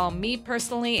 You can follow me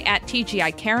personally at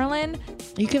TGI Carolyn.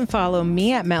 You can follow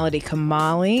me at Melody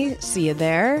Kamali. See you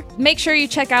there. Make sure you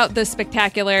check out The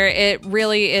Spectacular. It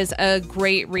really is a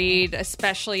great read,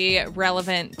 especially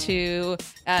relevant to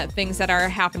things that are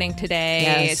happening today.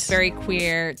 Yes. It's very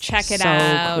queer. Check it So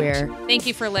out. queer. Thank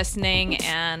you for listening,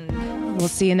 and we'll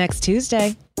see you next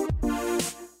Tuesday.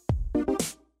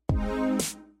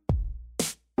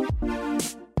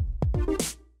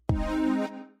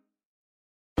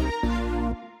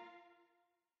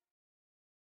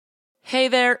 Hey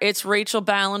there, it's Rachel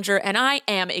Ballinger, and I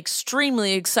am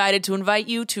extremely excited to invite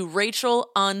you to Rachel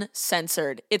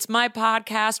Uncensored. It's my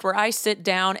podcast where I sit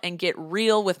down and get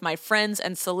real with my friends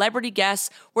and celebrity guests,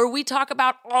 where we talk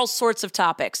about all sorts of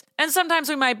topics. And sometimes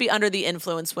we might be under the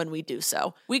influence when we do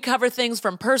so. We cover things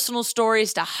from personal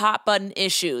stories to hot button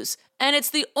issues. And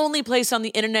it's the only place on the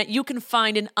internet you can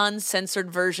find an uncensored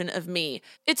version of me.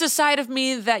 It's a side of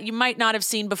me that you might not have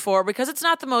seen before because it's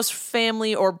not the most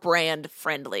family or brand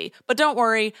friendly. But don't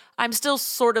worry, I'm still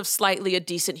sort of slightly a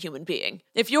decent human being.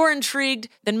 If you're intrigued,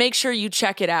 then make sure you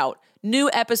check it out.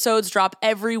 New episodes drop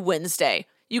every Wednesday.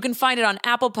 You can find it on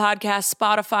Apple Podcasts,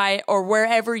 Spotify, or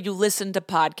wherever you listen to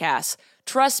podcasts.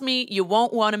 Trust me, you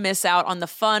won't want to miss out on the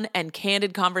fun and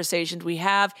candid conversations we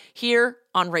have here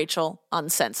on Rachel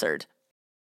Uncensored.